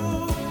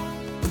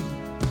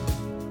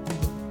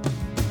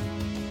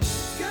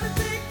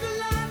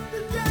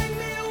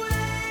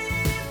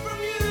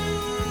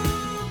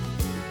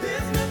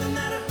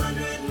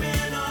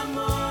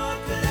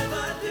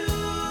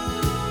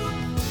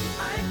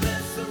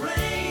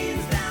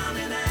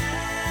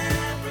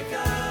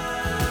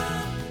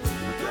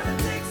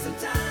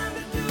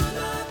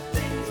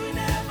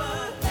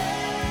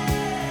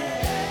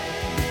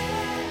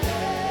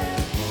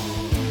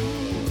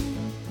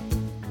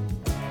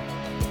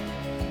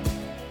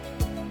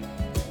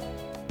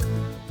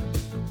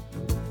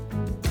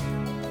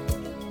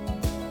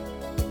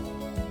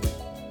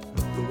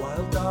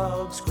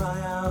 Dogs cry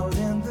out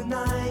in the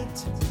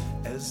night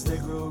as they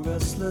grow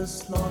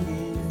restless,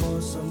 longing for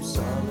some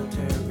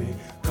solitary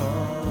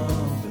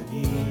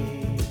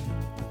company.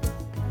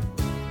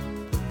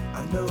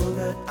 I know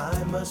that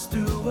I must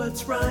do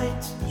what's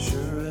right,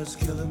 sure as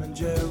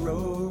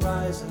Kilimanjaro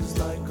rises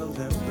like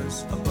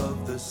Olympus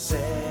above the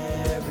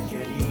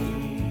Serengeti.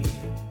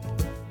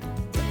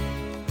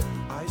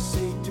 I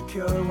seek to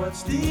cure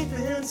what's deep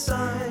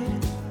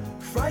inside,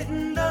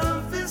 frightened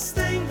of this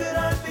thing that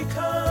I've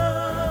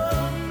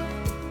become.